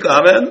거 아닙니까?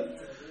 아멘?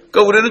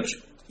 그러니까 우리는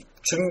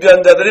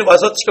준비한 자들이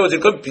와서 채워질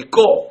걸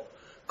믿고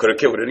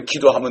그렇게 우리는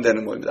기도하면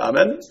되는 겁니다.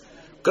 아멘?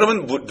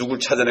 그러면 누굴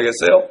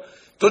찾아내겠어요?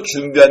 또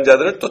준비한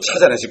자들을 또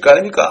찾아내실 거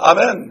아닙니까?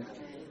 아멘?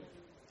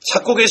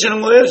 찾고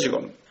계시는 거예요,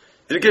 지금.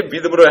 이렇게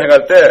믿음으로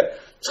행할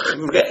때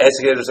참 우리가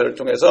에스겔서를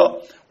통해서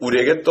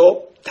우리에게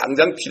또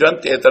당장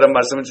필요한 때에 따른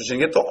말씀을 주시는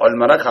게 또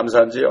얼마나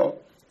감사한지요.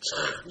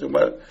 참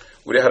정말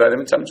우리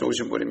하나님은 참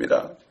좋으신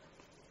분입니다.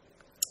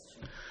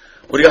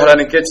 우리가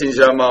하나님께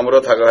진실한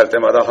마음으로 다가갈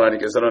때마다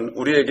하나님께서는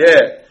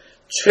우리에게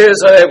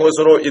최선의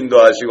곳으로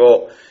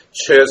인도하시고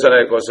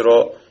최선의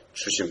곳으로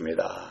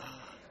주십니다.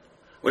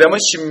 우리 한번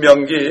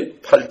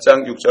신명기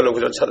 8장 6절로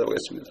 9절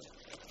찾아보겠습니다.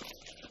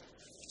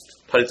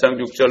 8장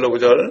 6절로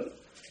 9절.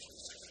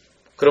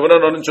 그러므로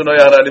너는 주 너의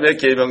하나님의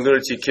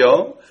계명들을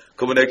지켜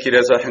그분의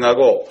길에서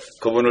행하고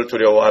그분을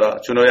두려워하라.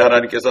 주 너의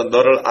하나님께서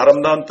너를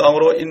아름다운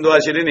땅으로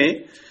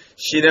인도하시리니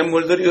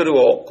시냇물들이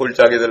흐르고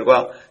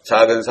골짜기들과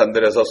작은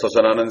산들에서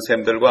솟아나는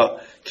샘들과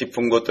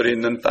깊은 곳들이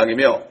있는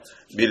땅이며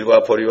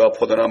밀과 보리와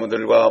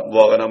포도나무들과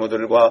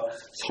무화과나무들과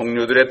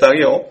석류들의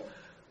땅이요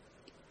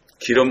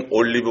기름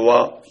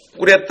올리브와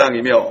꿀의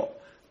땅이며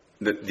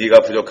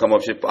네가 부족함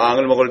없이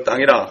빵을 먹을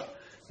땅이라.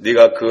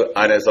 네가 그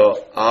안에서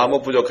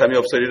아무 부족함이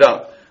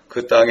없으리라.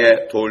 그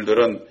땅의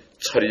돌들은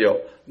철이요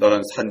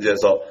너는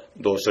산지에서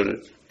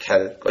놋을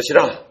캘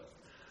것이라.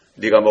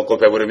 네가 먹고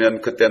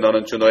배부르면 그때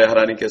너는 주 너의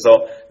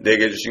하나님께서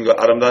내게 주신 그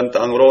아름다운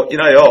땅으로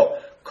인하여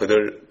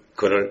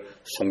그를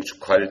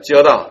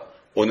송축할지어다.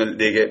 오늘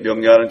내게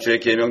명령하는 주의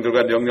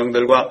계명들과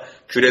명령들과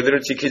규례들을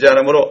지키지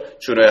않으므로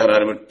주 너의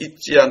하나님을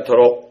잊지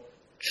않도록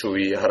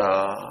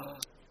주의하라.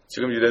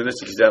 지금 유대인들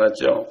지키지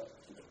않았죠?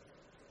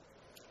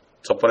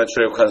 저번에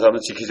출애굽한 사람은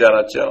지키지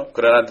않았죠?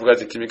 그러나 누가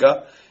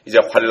지킵니까? 이제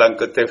환난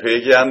끝에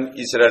회개한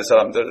이스라엘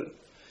사람들,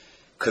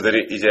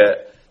 그들이 이제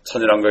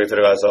천연왕국에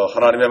들어가서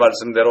하나님의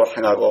말씀대로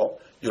행하고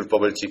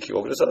율법을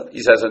지키고, 그래서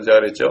이사야 선지자가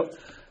그랬죠.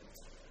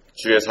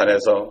 주의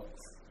산에서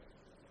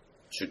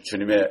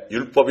주님의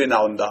율법이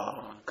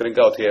나온다.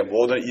 그러니까 어떻게 해요?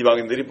 모든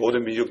이방인들이,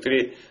 모든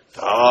민족들이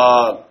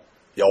다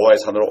여호와의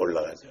산으로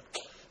올라가죠.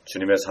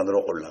 주님의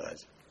산으로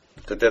올라가죠.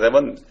 그때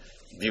되면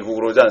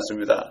미국으로 오지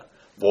않습니다.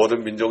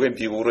 모든 민족이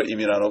미국으로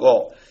이민 안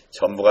오고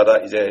전부가 다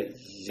이제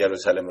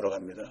예루살렘으로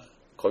갑니다.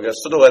 거기가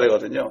수도가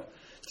되거든요.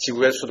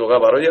 지구의 수도가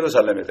바로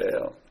예루살렘이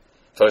돼요.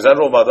 더 이상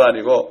로마도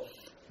아니고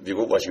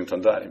미국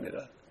워싱턴도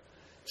아닙니다.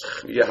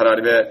 참 이게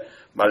하나님의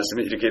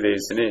말씀이 이렇게 되어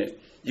있으니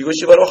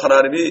이것이 바로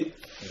하나님이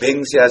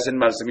맹세하신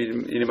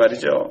말씀이니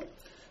말이죠.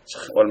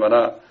 참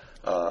얼마나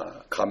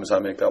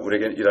감사합니까?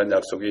 우리에겐 이런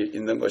약속이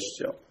있는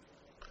것이죠.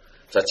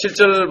 자,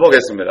 7절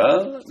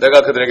보겠습니다.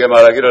 내가 그들에게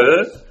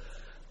말하기를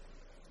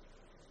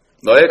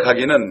너의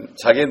가기는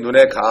자기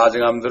눈의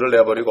가증함들을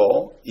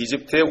내버리고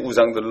이집트의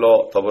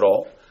우상들로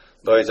더불어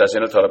너의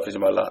자신을 더럽히지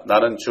말라.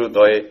 나는 주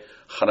너의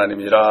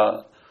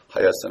하나님이라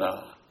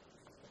하였으나.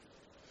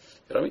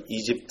 여러분,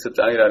 이집트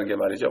땅이라는 게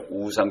말이죠.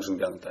 우상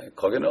숭배하는 땅.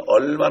 거기는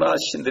얼마나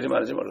신들이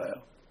많은지 몰라요.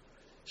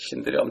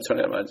 신들이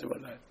엄청나게 많은지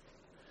몰라요.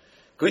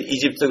 그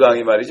이집트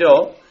강이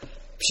말이죠.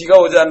 비가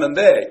오지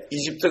않는데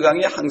이집트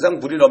강이 항상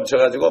물이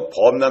넘쳐가지고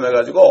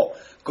범람해가지고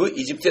그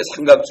이집트의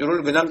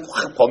삼각주를 그냥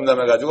확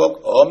범람해가지고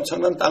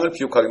엄청난 땅을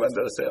비옥하게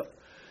만들었어요.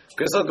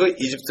 그래서 그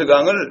이집트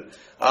강을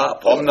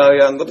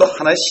범람하게 한 것도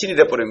하나의 신이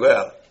돼버린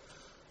거야.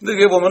 근데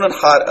그게 보면은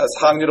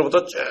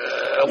상류로부터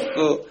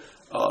쭉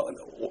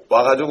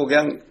와가지고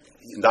그냥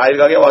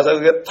나일강에 와서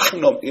그게 탁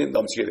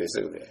넘치게 돼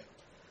있어요. 그게.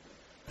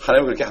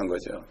 하나님은 그렇게 한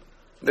거죠.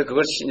 근데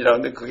그걸 신이라고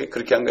하는데 그게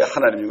그렇게 한 거야.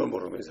 하나님인 걸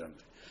모르는 거예요,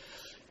 사람들.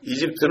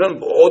 이집트는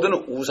모든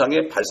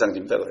우상의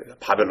발상지입니다. 그래요.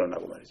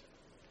 바벨론하고 말이죠.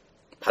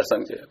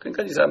 발상지예요.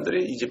 그러니까 이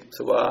사람들이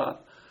이집트와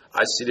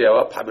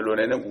아시리아와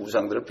바벨론에 있는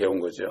우상들을 배운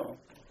거죠.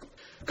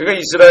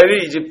 그러니까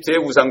이스라엘이 이집트의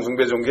우상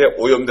숭배 종교에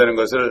오염되는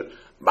것을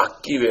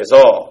막기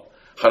위해서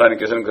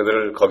하나님께서는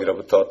그들을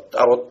거기로부터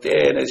따로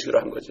떼내시기로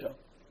한 거죠.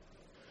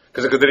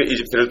 그래서 그들이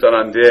이집트를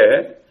떠난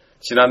뒤에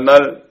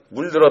지난날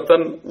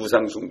물들었던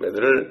우상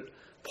숭배들을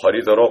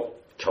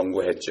버리도록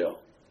경고했죠.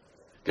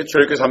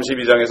 출애굽기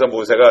 32장에서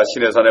모세가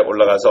시내산에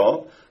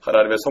올라가서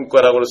하나님의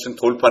손가락으로 쓴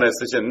돌판에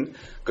쓰신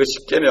그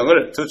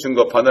십계명을 두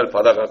증거판을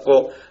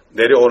받아갖고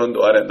내려오는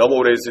동안에 너무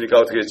오래 있으니까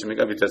어떻게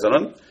했습니까?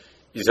 밑에서는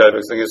이스라엘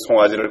백성이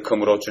송아지를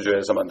금으로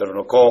주저해서 만들어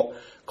놓고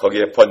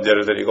거기에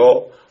번제를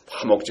드리고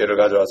화목제를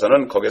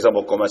가져와서는 거기서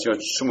먹고 마시고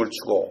춤을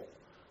추고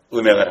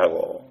음행을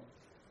하고.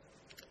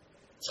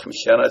 참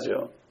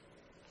희한하죠.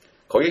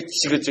 거기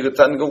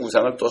지긋지긋한 그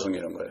우상을 또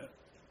섬기는 거예요.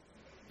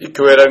 이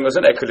교회라는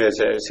것은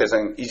에클레시아의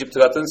세상, 이집트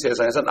같은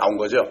세상에서 나온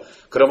거죠.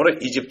 그러므로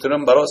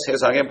이집트는 바로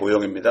세상의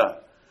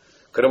모형입니다.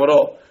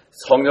 그러므로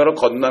성령으로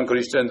거듭난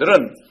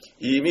그리스도인들은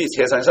이미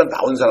세상에서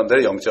나온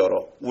사람들의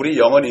영적으로 우리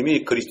영은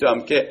이미 그리스도와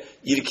함께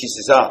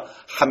일으키시사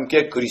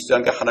함께 그리스도와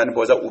함께 하나님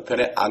보좌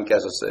우편에 앉게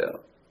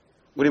하셨어요.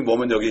 우리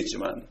몸은 여기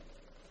있지만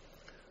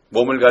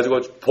몸을 가지고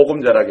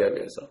복음 전하게 하기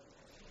위해서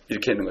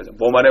이렇게 있는 거죠.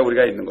 몸 안에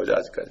우리가 있는 거죠,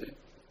 아직까지.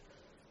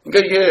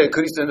 그러니까 이게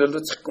그리스도인들도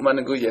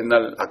자꾸만 그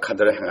옛날 악한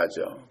대로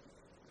행하죠.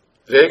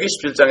 레위기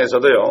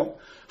 17장에서도요.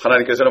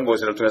 하나님께서는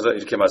모세를 통해서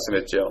이렇게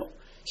말씀했죠.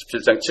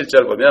 17장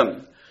 7절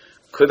보면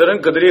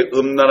그들은 그들이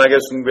음란하게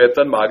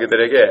숭배했던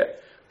마귀들에게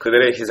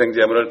그들의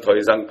희생제물을 더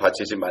이상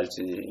바치지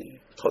말지니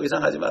더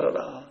이상 하지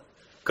말아라.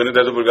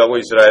 그런데도 불구하고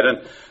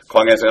이스라엘은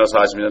광야 생활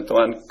 40년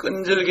동안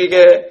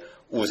끈질기게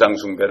우상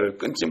숭배를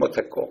끊지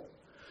못했고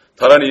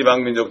다른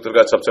이방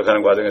민족들과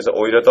접촉하는 과정에서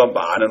오히려 더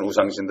많은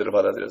우상신들을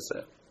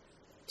받아들였어요.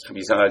 참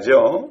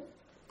이상하죠?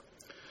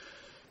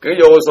 그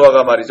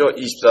여호수아가 말이죠.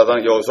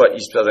 여호수아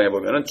 24장에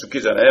보면은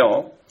죽기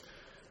전에요.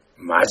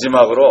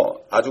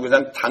 마지막으로 아주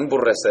그냥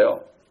당부를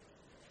했어요.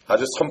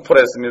 아주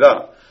선포를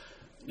했습니다.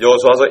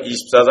 여호수아서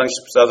 24장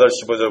 14절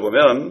 15절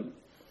보면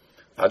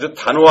아주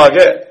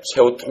단호하게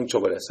최후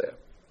통촉을 했어요.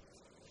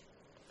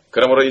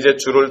 그러므로 이제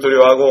주를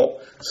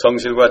두려워하고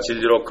성실과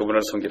진리로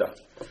그분을 섬기라.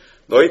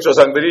 너희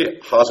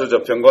조상들이 하수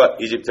저편과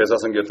이집트에서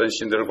섬겼던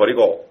신들을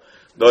버리고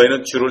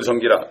너희는 주를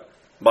섬기라.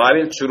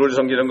 만일 주를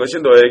섬기는 것이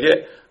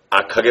너에게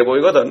악하게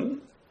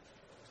보이거든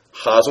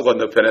하수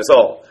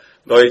건너편에서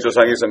너희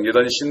조상이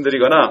섬기던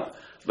신들이거나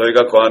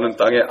너희가 거하는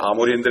땅의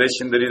아모리인들의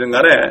신들이든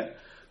간에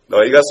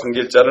너희가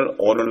섬길 자를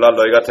오늘날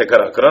너희가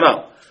택하라.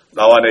 그러나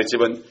나와 내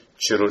집은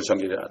주를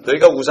섬기라.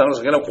 너희가 우상을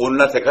섬기나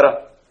오늘날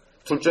택하라.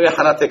 둘 중에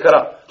하나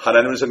택하라.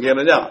 하나님을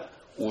섬기느냐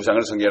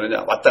우상을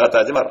섬기느냐 왔다 갔다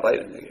하지 말아라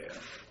이런 얘기예요.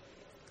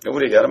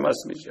 우리에게 하는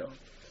말씀이죠.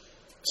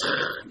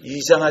 참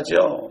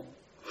이상하죠.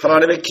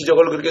 하나님의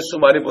기적을 그렇게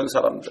수많이 본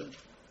사람들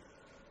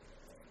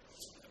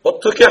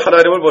어떻게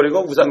하나님을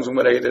버리고 우상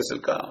숭배를 하게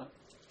됐을까?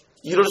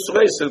 이럴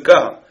수가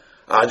있을까?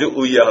 아주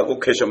의아하고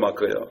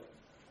퀘션마크예요.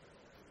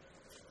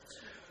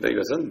 근데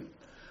이것은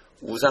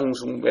우상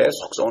숭배의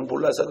속성을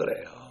몰라서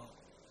그래요.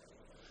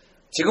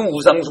 지금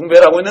우상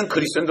숭배를 하고 있는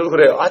그리스도인들도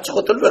그래요.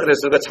 저것들 왜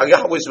그랬을까? 자기가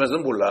하고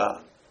있으면서는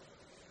몰라.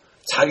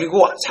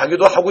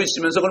 자기도 하고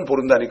있으면서 그걸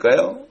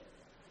모른다니까요.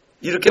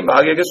 이렇게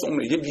마귀에게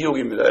속는 이게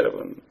미혹입니다,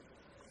 여러분.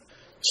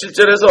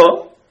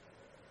 7절에서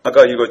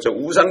아까 읽었죠.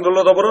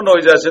 우상들로 더불어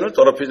너희 자신을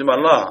더럽히지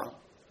말라.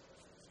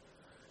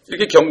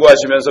 이렇게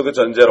경고하시면서 그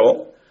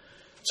전제로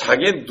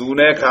자기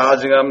눈의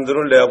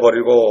가증함들을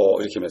내어버리고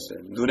이렇게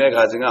했어요. 눈의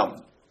가증함.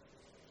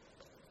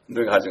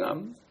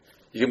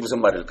 이게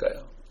무슨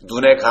말일까요?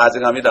 눈의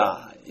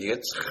가증함이다. 이게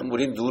참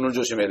우리 눈을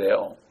조심해야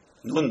돼요.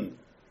 눈.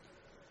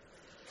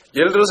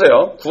 예를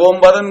들어서요.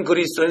 구원받은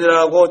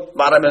그리스도인이라고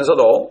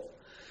말하면서도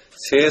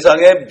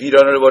세상에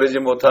미련을 버리지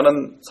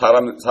못하는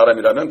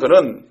사람이라면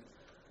그는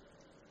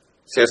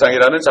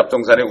세상이라는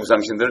잡동산의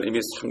우상신들을 이미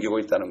섬기고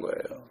있다는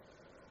거예요.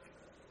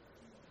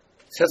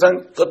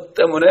 세상 것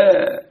때문에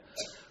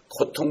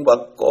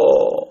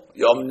고통받고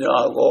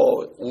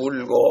염려하고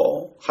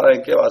울고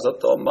하나님께 와서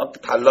또 막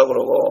달라고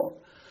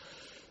그러고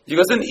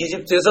이것은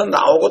이집트에서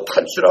나오고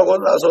탈출하고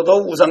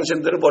나서도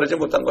우상신들을 버리지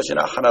못한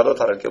것이나 하나도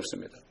다를 게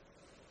없습니다.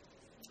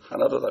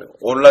 하나도 다르고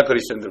오늘날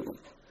그리스도인들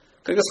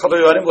그러니까 사도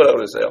요한이 뭐라고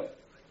그랬어요?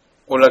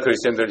 오늘날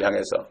그리스도인들을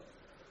향해서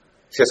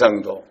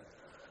세상도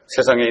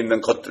세상에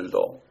있는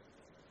것들도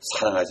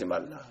사랑하지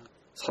말라.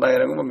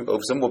 사랑하는 건 뭡니까?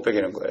 없으면 못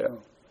베기는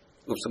거예요.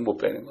 없으면 못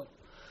베기는 거.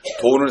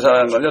 돈을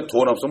사랑하는 건요.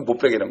 돈 없으면 못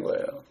베기는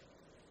거예요.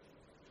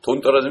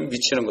 돈 떨어지면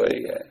미치는 거예요.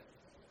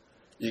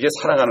 이게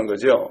사랑하는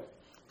거죠.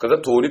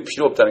 그러다 돈이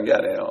필요 없다는 게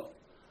아니에요.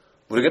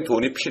 우리에게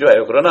돈이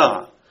필요해요.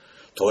 그러나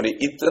돈이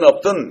있든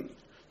없든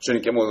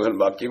주님께 모든 것을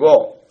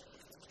맡기고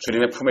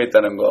주님의 품에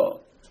있다는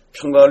거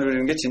평강을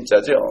누리는 게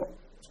진짜죠.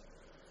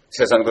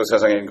 세상도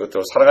세상에 있는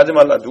것도 사랑하지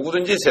말라.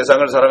 누구든지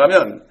세상을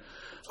사랑하면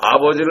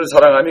아버지를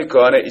사랑함이 그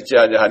안에 있지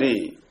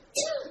아니하니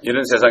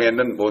이는 세상에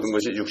있는 모든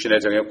것이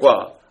육신의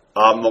정욕과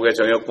안목의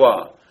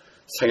정욕과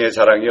생의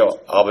자랑이요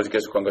아버지께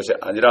속한 것이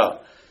아니라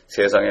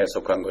세상에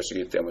속한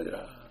것이기 때문이라.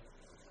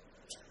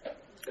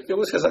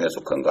 결국 세상에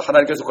속한 거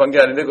하나님께 속한 게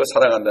아닌데 그거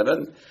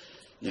사랑한다면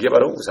이게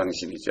바로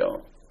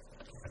우상신이죠.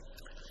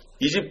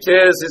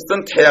 이집트에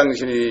있었던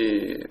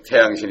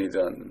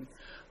태양신이든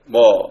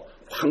뭐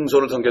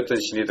황소를 섬겼던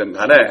신이든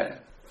간에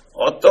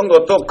어떤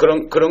것도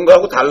그런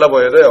거하고 달라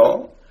보여야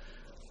돼요.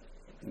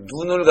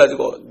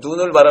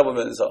 눈을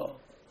바라보면서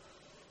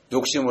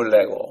욕심을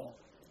내고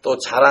또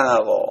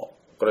자랑하고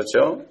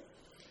그렇죠?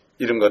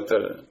 이런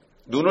것들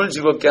눈을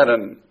즐겁게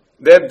하는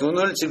내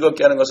눈을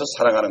즐겁게 하는 것을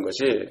사랑하는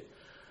것이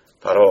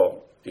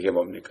바로 이게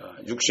뭡니까?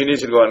 육신이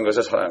즐거워하는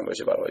것을 사랑하는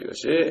것이 바로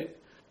이것이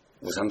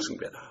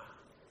우상숭배다.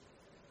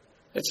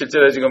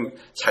 실제로 지금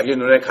자기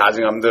눈의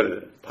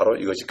가증함들 바로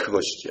이것이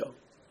그것이죠.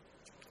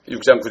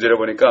 6장 9절에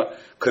보니까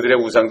그들의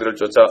우상들을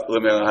쫓아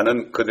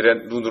음행하는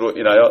그들의 눈으로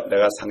인하여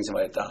내가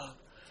상심하였다.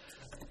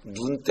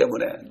 눈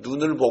때문에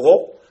눈을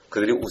보고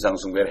그들이 우상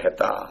숭배를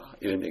했다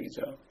이런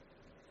얘기죠.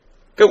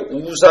 그러니까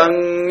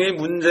우상이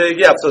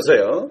문제에게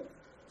앞서서요.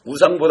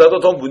 우상보다도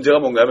더 문제가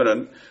뭔가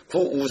하면은 그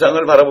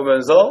우상을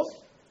바라보면서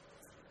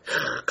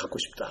갖고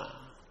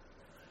싶다.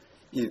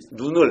 이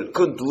눈을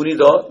그 눈이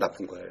더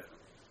나쁜 거예요.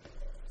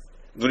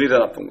 눈이 더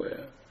나쁜 거예요.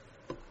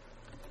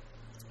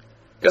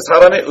 그러니까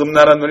사람의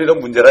음란한 눈이 더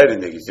문제라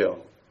이런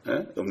얘기죠.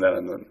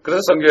 음란한 눈. 그래서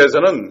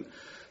성경에서는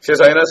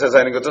세상이나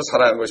세상에 있는 것도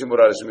살아가는 것이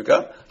뭐라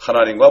그랬습니까?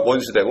 하나님과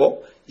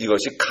원수되고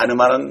이것이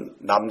가늠하는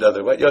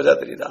남자들과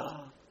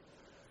여자들이다.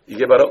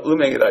 이게 바로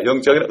음행이다.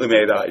 영적인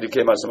음행이다.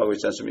 이렇게 말씀하고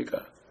있지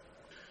않습니까?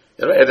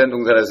 여러분, 에덴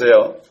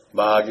동산에서요,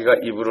 마귀가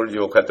이브를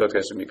유혹할 때 어떻게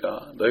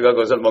했습니까? 너희가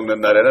그것을 먹는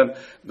날에는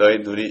너희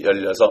눈이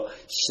열려서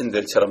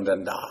신들처럼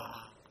된다.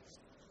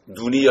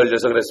 눈이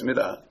열려서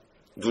그랬습니다.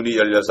 눈이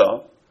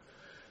열려서.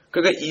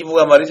 그러니까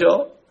이브가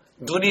말이죠.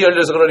 눈이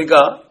열려서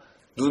그러니까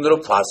눈으로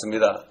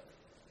봤습니다.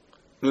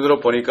 눈으로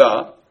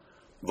보니까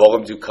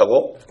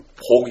먹음직하고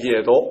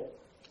보기에도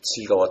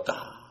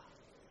즐거웠다.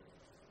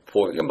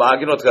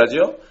 마귀는 어떻게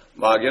하죠?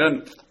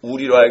 마귀는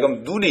우리로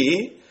하여금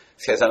눈이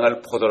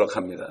세상을 보도록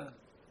합니다.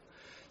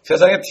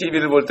 세상에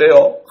TV를 볼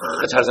때요,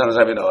 잘 사는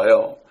사람이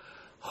나와요.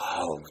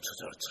 아우,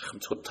 참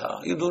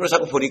좋다. 이 눈을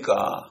자꾸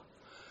보니까,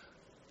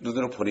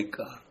 눈으로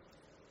보니까.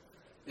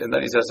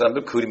 옛날 이스라엘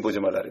사람들 그림 보지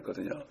말라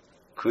그랬거든요.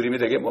 그림이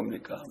되게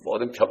뭡니까?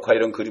 모든 벽화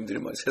이런 그림들이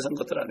뭐 세상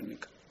것들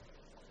아닙니까?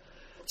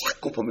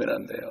 자꾸 보면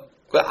안 돼요.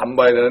 그거 안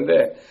봐야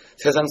되는데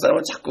세상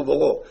사람을 자꾸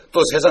보고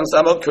또 세상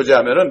사람하고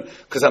교제하면은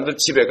그 사람들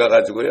집에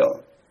가가지고요.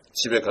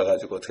 집에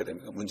가가지고 어떻게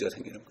됩니까? 문제가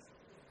생기는 거예요.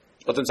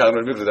 어떤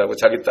장로님이 그러더라고.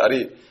 자기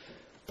딸이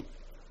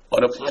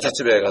어느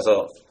부잣집에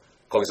가서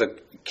거기서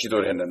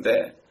기도를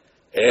했는데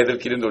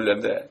애들끼리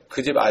놀렸는데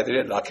그 집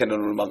아이들이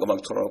락앤롤을 막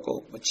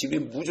틀어놓고 집이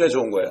무지하게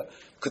좋은 거야.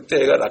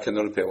 그때 애가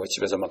락앤롤을 배우고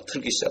집에서 막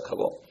틀기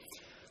시작하고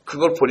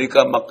그걸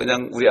보니까 막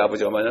그냥 우리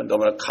아버지가 마냥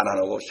너무나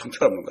가난하고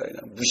형편없는 거예요.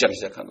 그냥 무시하기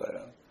시작한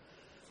거예요.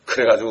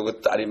 그래가지고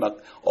그 딸이 막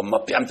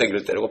엄마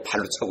뺨때기를 때리고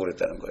발로 차고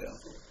그랬다는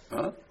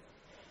거예요. 어?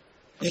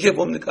 이게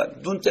뭡니까?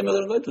 눈 때문에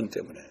그런 거예요. 눈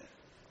때문에.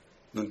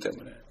 눈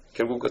때문에.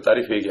 결국 그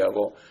딸이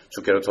회개하고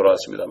주께로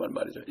돌아왔습니다만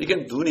말이죠. 이게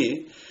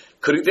눈이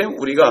그렇기 때문에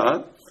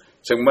우리가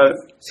정말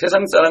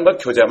세상 사람과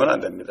교제하면 안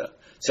됩니다.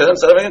 세상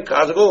사람에게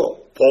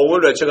가지고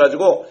보험을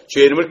외쳐가지고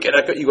죄 이름을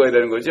깨닫고 익어야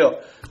되는 거죠.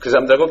 그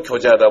사람들하고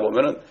교제하다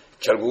보면은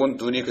결국은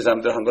눈이 그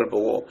사람들 한 걸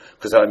보고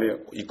그 사람이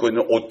입고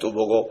있는 옷도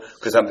보고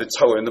그 사람들이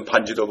차고 있는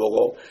반지도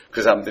보고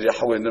그 사람들이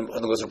하고 있는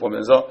모든 것을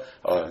보면서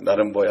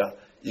나는 뭐야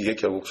이게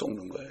결국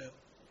속는 거예요.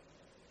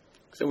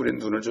 그래서 우리는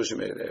눈을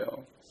조심해야 돼요.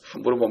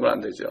 함부로 보면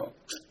안 되죠.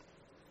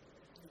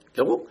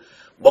 결국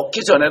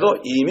먹기 전에도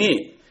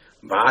이미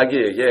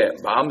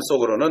마귀에게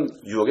마음속으로는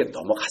유혹에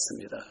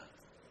넘어갔습니다.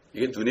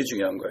 이게 눈이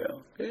중요한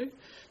거예요.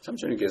 참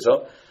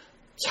주님께서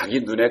자기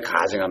눈의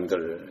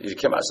가증함들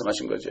이렇게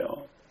말씀하신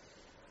거죠.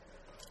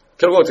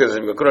 결국 어떻게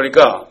됐습니까?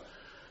 그러니까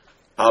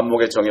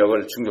안목의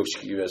정욕을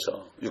충족시키기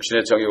위해서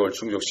육신의 정욕을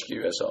충족시키기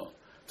위해서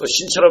또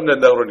신처럼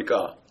된다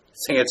그러니까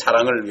생의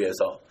자랑을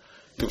위해서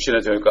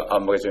육신의 정욕과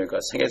안목의 정욕과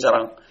생의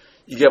자랑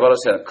이게 바로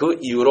세상. 그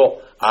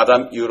이후로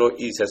아담 이후로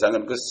이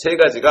세상은 그 세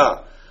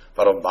가지가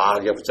바로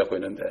마귀가 붙잡고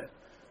있는데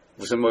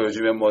무슨 뭐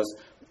요즘에 뭐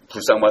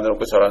불상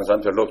만들어놓고 절하는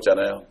사람 별로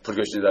없잖아요.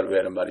 불교신자를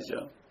외에는 말이죠.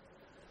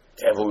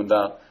 대부분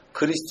다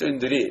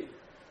그리스도인들이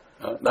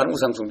나는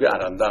우상 숭배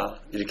안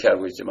한다 이렇게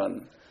알고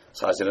있지만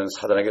사실은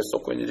사단에게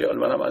쏟고 있는 일이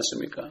얼마나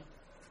많습니까?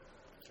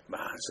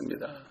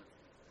 많습니다.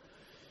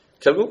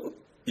 결국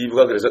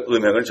이브가 그래서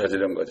음행을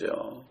저지른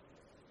거죠.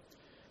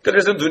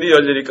 그래서 눈이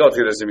열리니까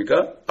어떻게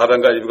됐습니까?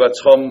 아담과 이브가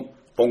처음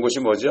본 것이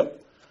뭐죠?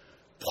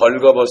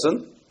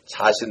 벌거벗은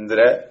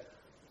자신들의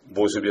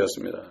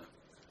모습이었습니다.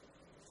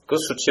 그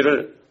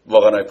수치를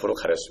무화과나이프로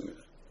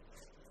가렸습니다.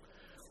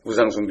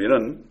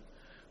 우상숭배는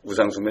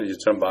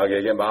이처럼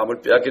마귀에게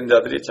마음을 빼앗긴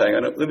자들이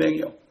자행하는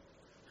음행이요.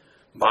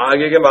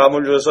 마귀에게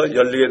마음을 주어서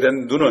열리게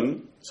된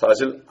눈은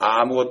사실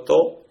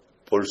아무것도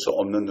볼 수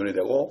없는 눈이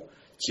되고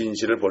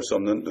진실을 볼 수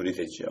없는 눈이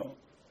되지요.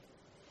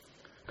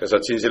 그래서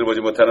진실을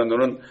보지 못하는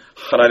눈은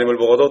하나님을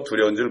보고도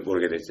두려운 줄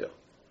모르게 되죠.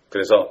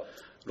 그래서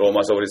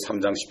로마서 우리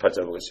 3장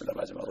 18절 보겠습니다.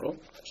 마지막으로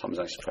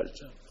 3장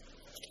 18절.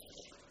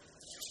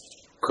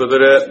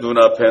 그들의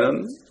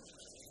눈앞에는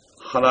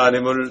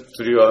하나님을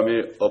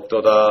두려움이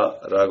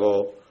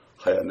없도다라고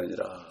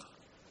하였느니라.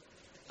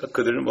 그러니까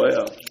그들은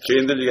뭐예요?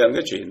 죄인들 얘기하는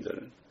거예요. 죄인들.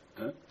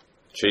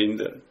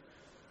 죄인들.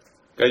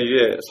 그러니까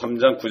이게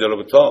 3장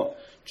 9절로부터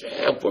쭉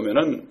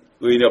보면은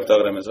의인이 없다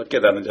그러면서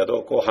깨닫는 자도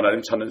없고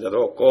하나님 찾는 자도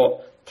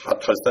없고 다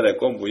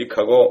탈선했고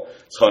무익하고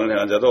선을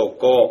행한 자도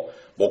없고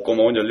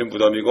목구멍은 열린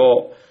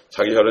무덤이고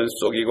자기 혀는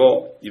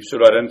쏙이고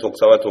입술 아래는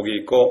독사와 독이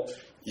있고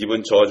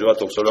입은 저주와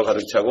독설로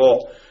가득 차고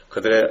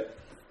그들의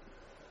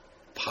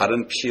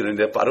발은 피 흐르는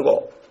데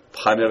빠르고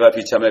파멸과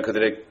비참에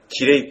그들의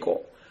길에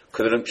있고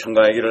그들은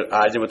평강의 길을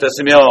알지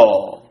못했으며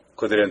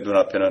그들의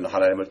눈앞에는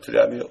하나님을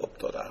두려움이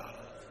없도다.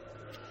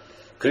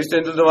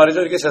 그리스도인들도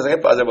말이죠. 이렇게 세상에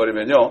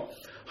빠져버리면요.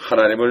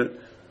 하나님을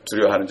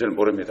두려워하는 줄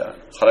모릅니다.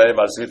 하나님의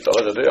말씀이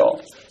떨어져도요.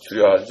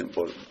 두려워할 줄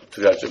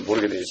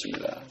모르게 되어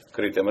있습니다.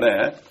 그렇기 때문에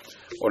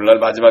오늘날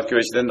마지막 교회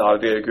시대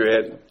나우디의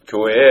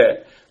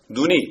교회의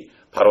눈이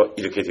바로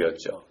이렇게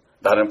되었죠.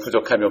 나는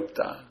부족함이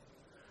없다.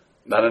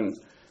 나는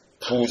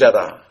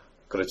부자다.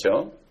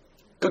 그렇죠?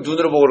 그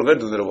눈으로 보고 그런 거예요.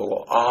 눈으로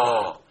보고.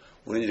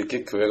 우리는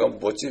이렇게 교회가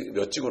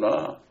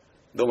멋지구나.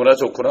 너무나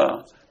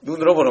좋구나.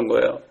 눈으로 보는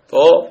거예요.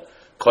 또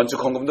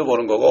건축 헌금도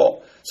보는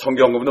거고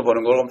성경 헌금도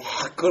보는 거고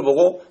막 그걸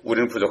보고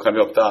우리는 부족함이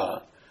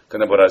없다.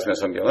 근데 뭐라 하시면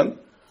성경은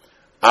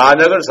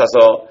안약을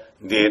사서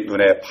네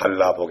눈에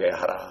발라보게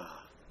하라.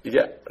 이게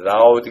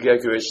라오디게아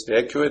교회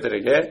시대의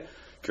교회들에게,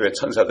 교회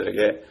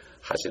천사들에게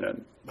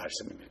하시는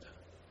말씀입니다.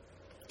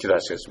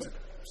 기도하시겠습니다.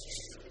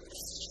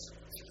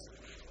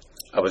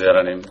 아버지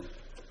하나님,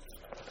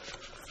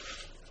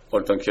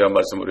 오늘도 귀한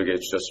말씀 우리에게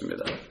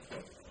주셨습니다.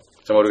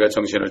 정말 우리가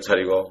정신을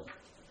차리고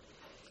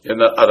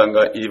옛날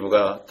아담과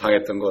이브가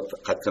당했던 것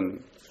같은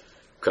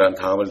그러한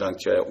당함을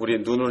당치 하여 우리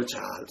눈을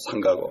잘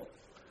삼가고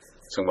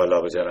정말로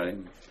아버지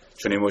하나님,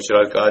 주님 오실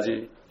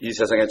날까지 이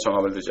세상에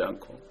정함을 두지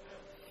않고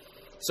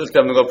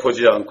쓸데없는 거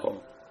보지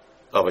않고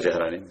아버지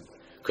하나님,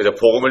 그저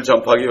복음을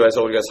전파하기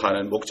위해서 우리가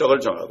사는 목적을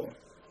정하고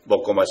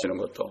먹고 마시는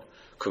것도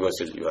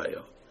그것을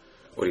위하여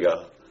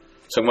우리가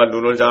정말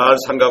눈을 잘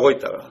삼가고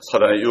있다가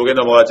사단의 유혹에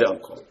넘어가지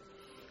않고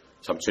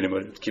참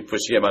주님을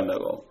기쁘시게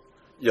만나고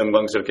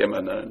영광스럽게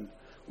만나는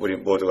우리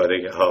모두가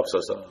되게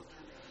하옵소서.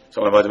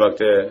 정말 마지막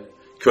때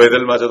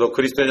교회들마저도,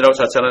 그리스도인이라고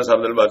자처하는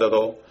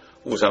사람들마저도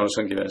우상을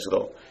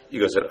섬기면서도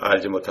이것을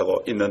알지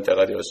못하고 있는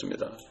때가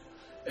되었습니다.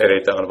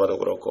 LA 땅을 봐도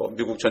그렇고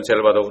미국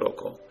전체를 봐도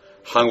그렇고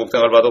한국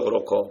땅을 봐도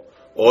그렇고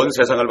온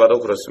세상을 봐도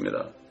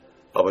그렇습니다.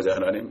 아버지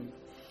하나님,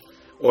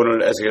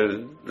 오늘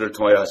에스겔을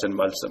통하여 하신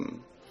말씀,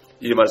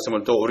 이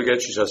말씀을 또 우리에게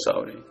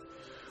주셨사오니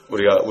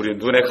우리가 우리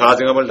눈의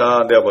가증함을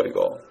다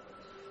내버리고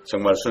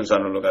정말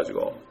순수한 눈을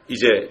가지고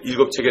이제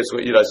일곱 책에서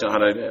일하신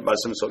하나님의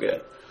말씀 속에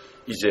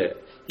이제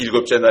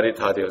일곱째 날이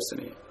다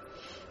되었으니,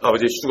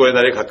 아버지 휴거의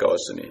날이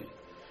가까웠으니,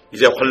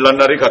 이제 환난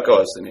날이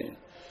가까웠으니,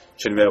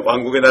 주님의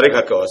왕국의 날이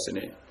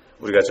가까웠으니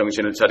우리가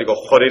정신을 차리고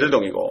허리를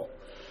동이고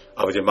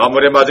아버지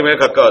만물의 마지막에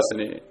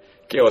가까웠으니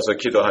깨어서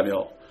기도하며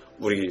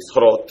우리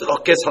서로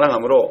뜨겁게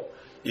사랑함으로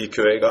이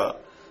교회가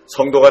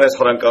성도 간의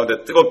사랑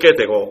가운데 뜨겁게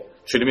되고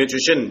주님이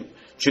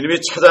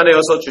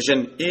찾아내어서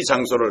주신 이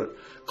장소를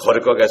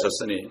거룩하게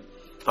하셨으니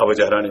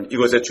아버지 하나님,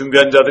 이곳에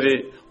준비한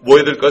자들이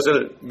모여들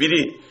것을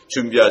미리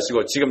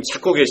준비하시고 지금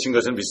찾고 계신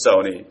것을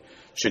믿사오니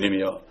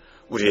주님이여,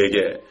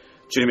 우리에게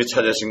주님이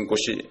찾으신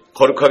곳이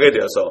거룩하게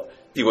되어서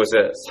이곳에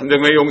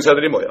 300명의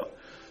용사들이 모여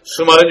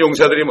수많은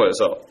용사들이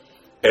모여서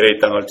LA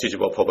땅을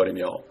뒤집어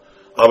퍼버리며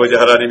아버지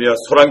하나님이여,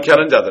 소란케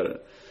하는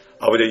자들,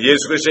 아버지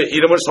예수 그리스도의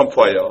이름을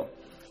선포하여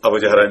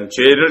아버지 하나님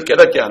죄를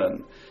깨닫게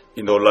하는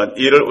이 놀라운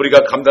일을 우리가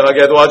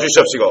감당하게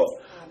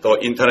도와주시옵시고, 또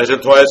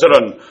인터넷을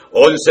통해서는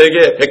온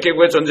세계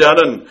 100개국에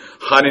존재하는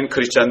한인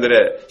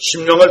크리스찬들의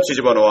심령을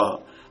뒤집어 놓아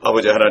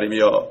아버지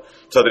하나님이여,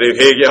 저들이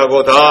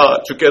회개하고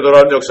다 죽게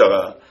돌아오는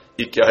역사가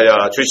있게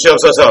하여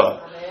주시옵소서.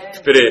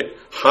 특별히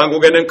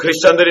한국에는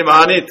크리스찬들이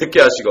많이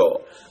듣게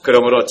하시고,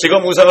 그러므로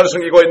지금 우상을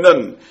숨기고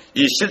있는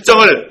이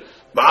실정을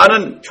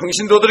많은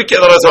평신도들이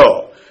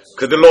깨달아서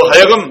그들로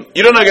하여금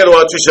일어나게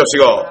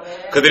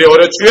도와주시옵시고, 그들이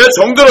오히려 주의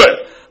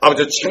종들을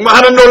아버지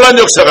책망하는 놀라운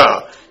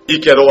역사가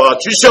있게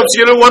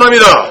도와주시옵시기를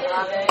원합니다.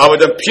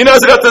 아버지,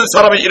 비나스 같은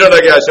사람이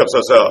일어나게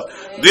하시옵소서.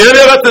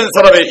 느헤미야 같은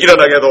사람이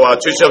일어나게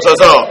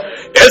도와주시옵소서.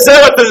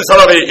 에스겔 같은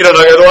사람이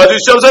일어나게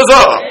도와주시옵소서.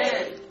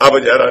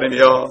 아버지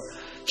하나님이여,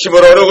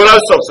 힘으로 어느 걸 할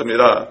수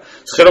없습니다.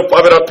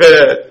 세롯바벨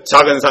앞에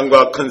작은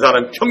산과 큰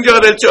산은 평지가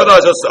될지어다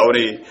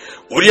하셨사오니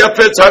우리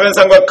앞에 작은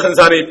산과 큰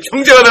산이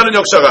평지가 되는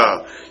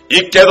역사가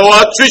있게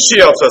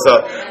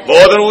도와주시옵소서.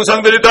 모든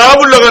우상들이 다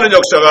물러가는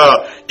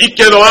역사가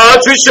있게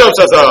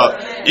도와주시옵소서.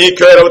 이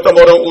교회로부터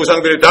모든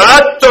우상들이 다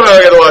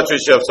떠나가게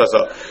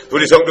도와주시옵소서.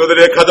 우리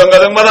성도들의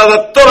가정마다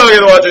다 떠나가게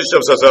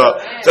도와주시옵소서.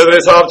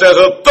 저들의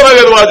사업장에서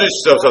떠나게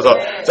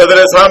도와주시옵소서.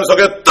 저들의 삶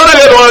속에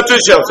떠나게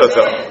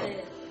도와주시옵소서.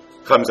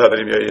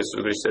 감사드리며 예수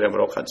그리스도의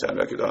이름으로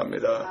간청하며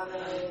기도합니다.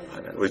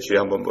 아멘. 우리 주의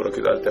한번 보러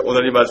기도할 때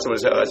오늘 이 말씀을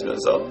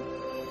생각하시면서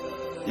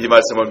이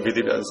말씀을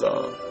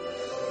믿으면서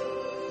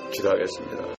기도하겠습니다.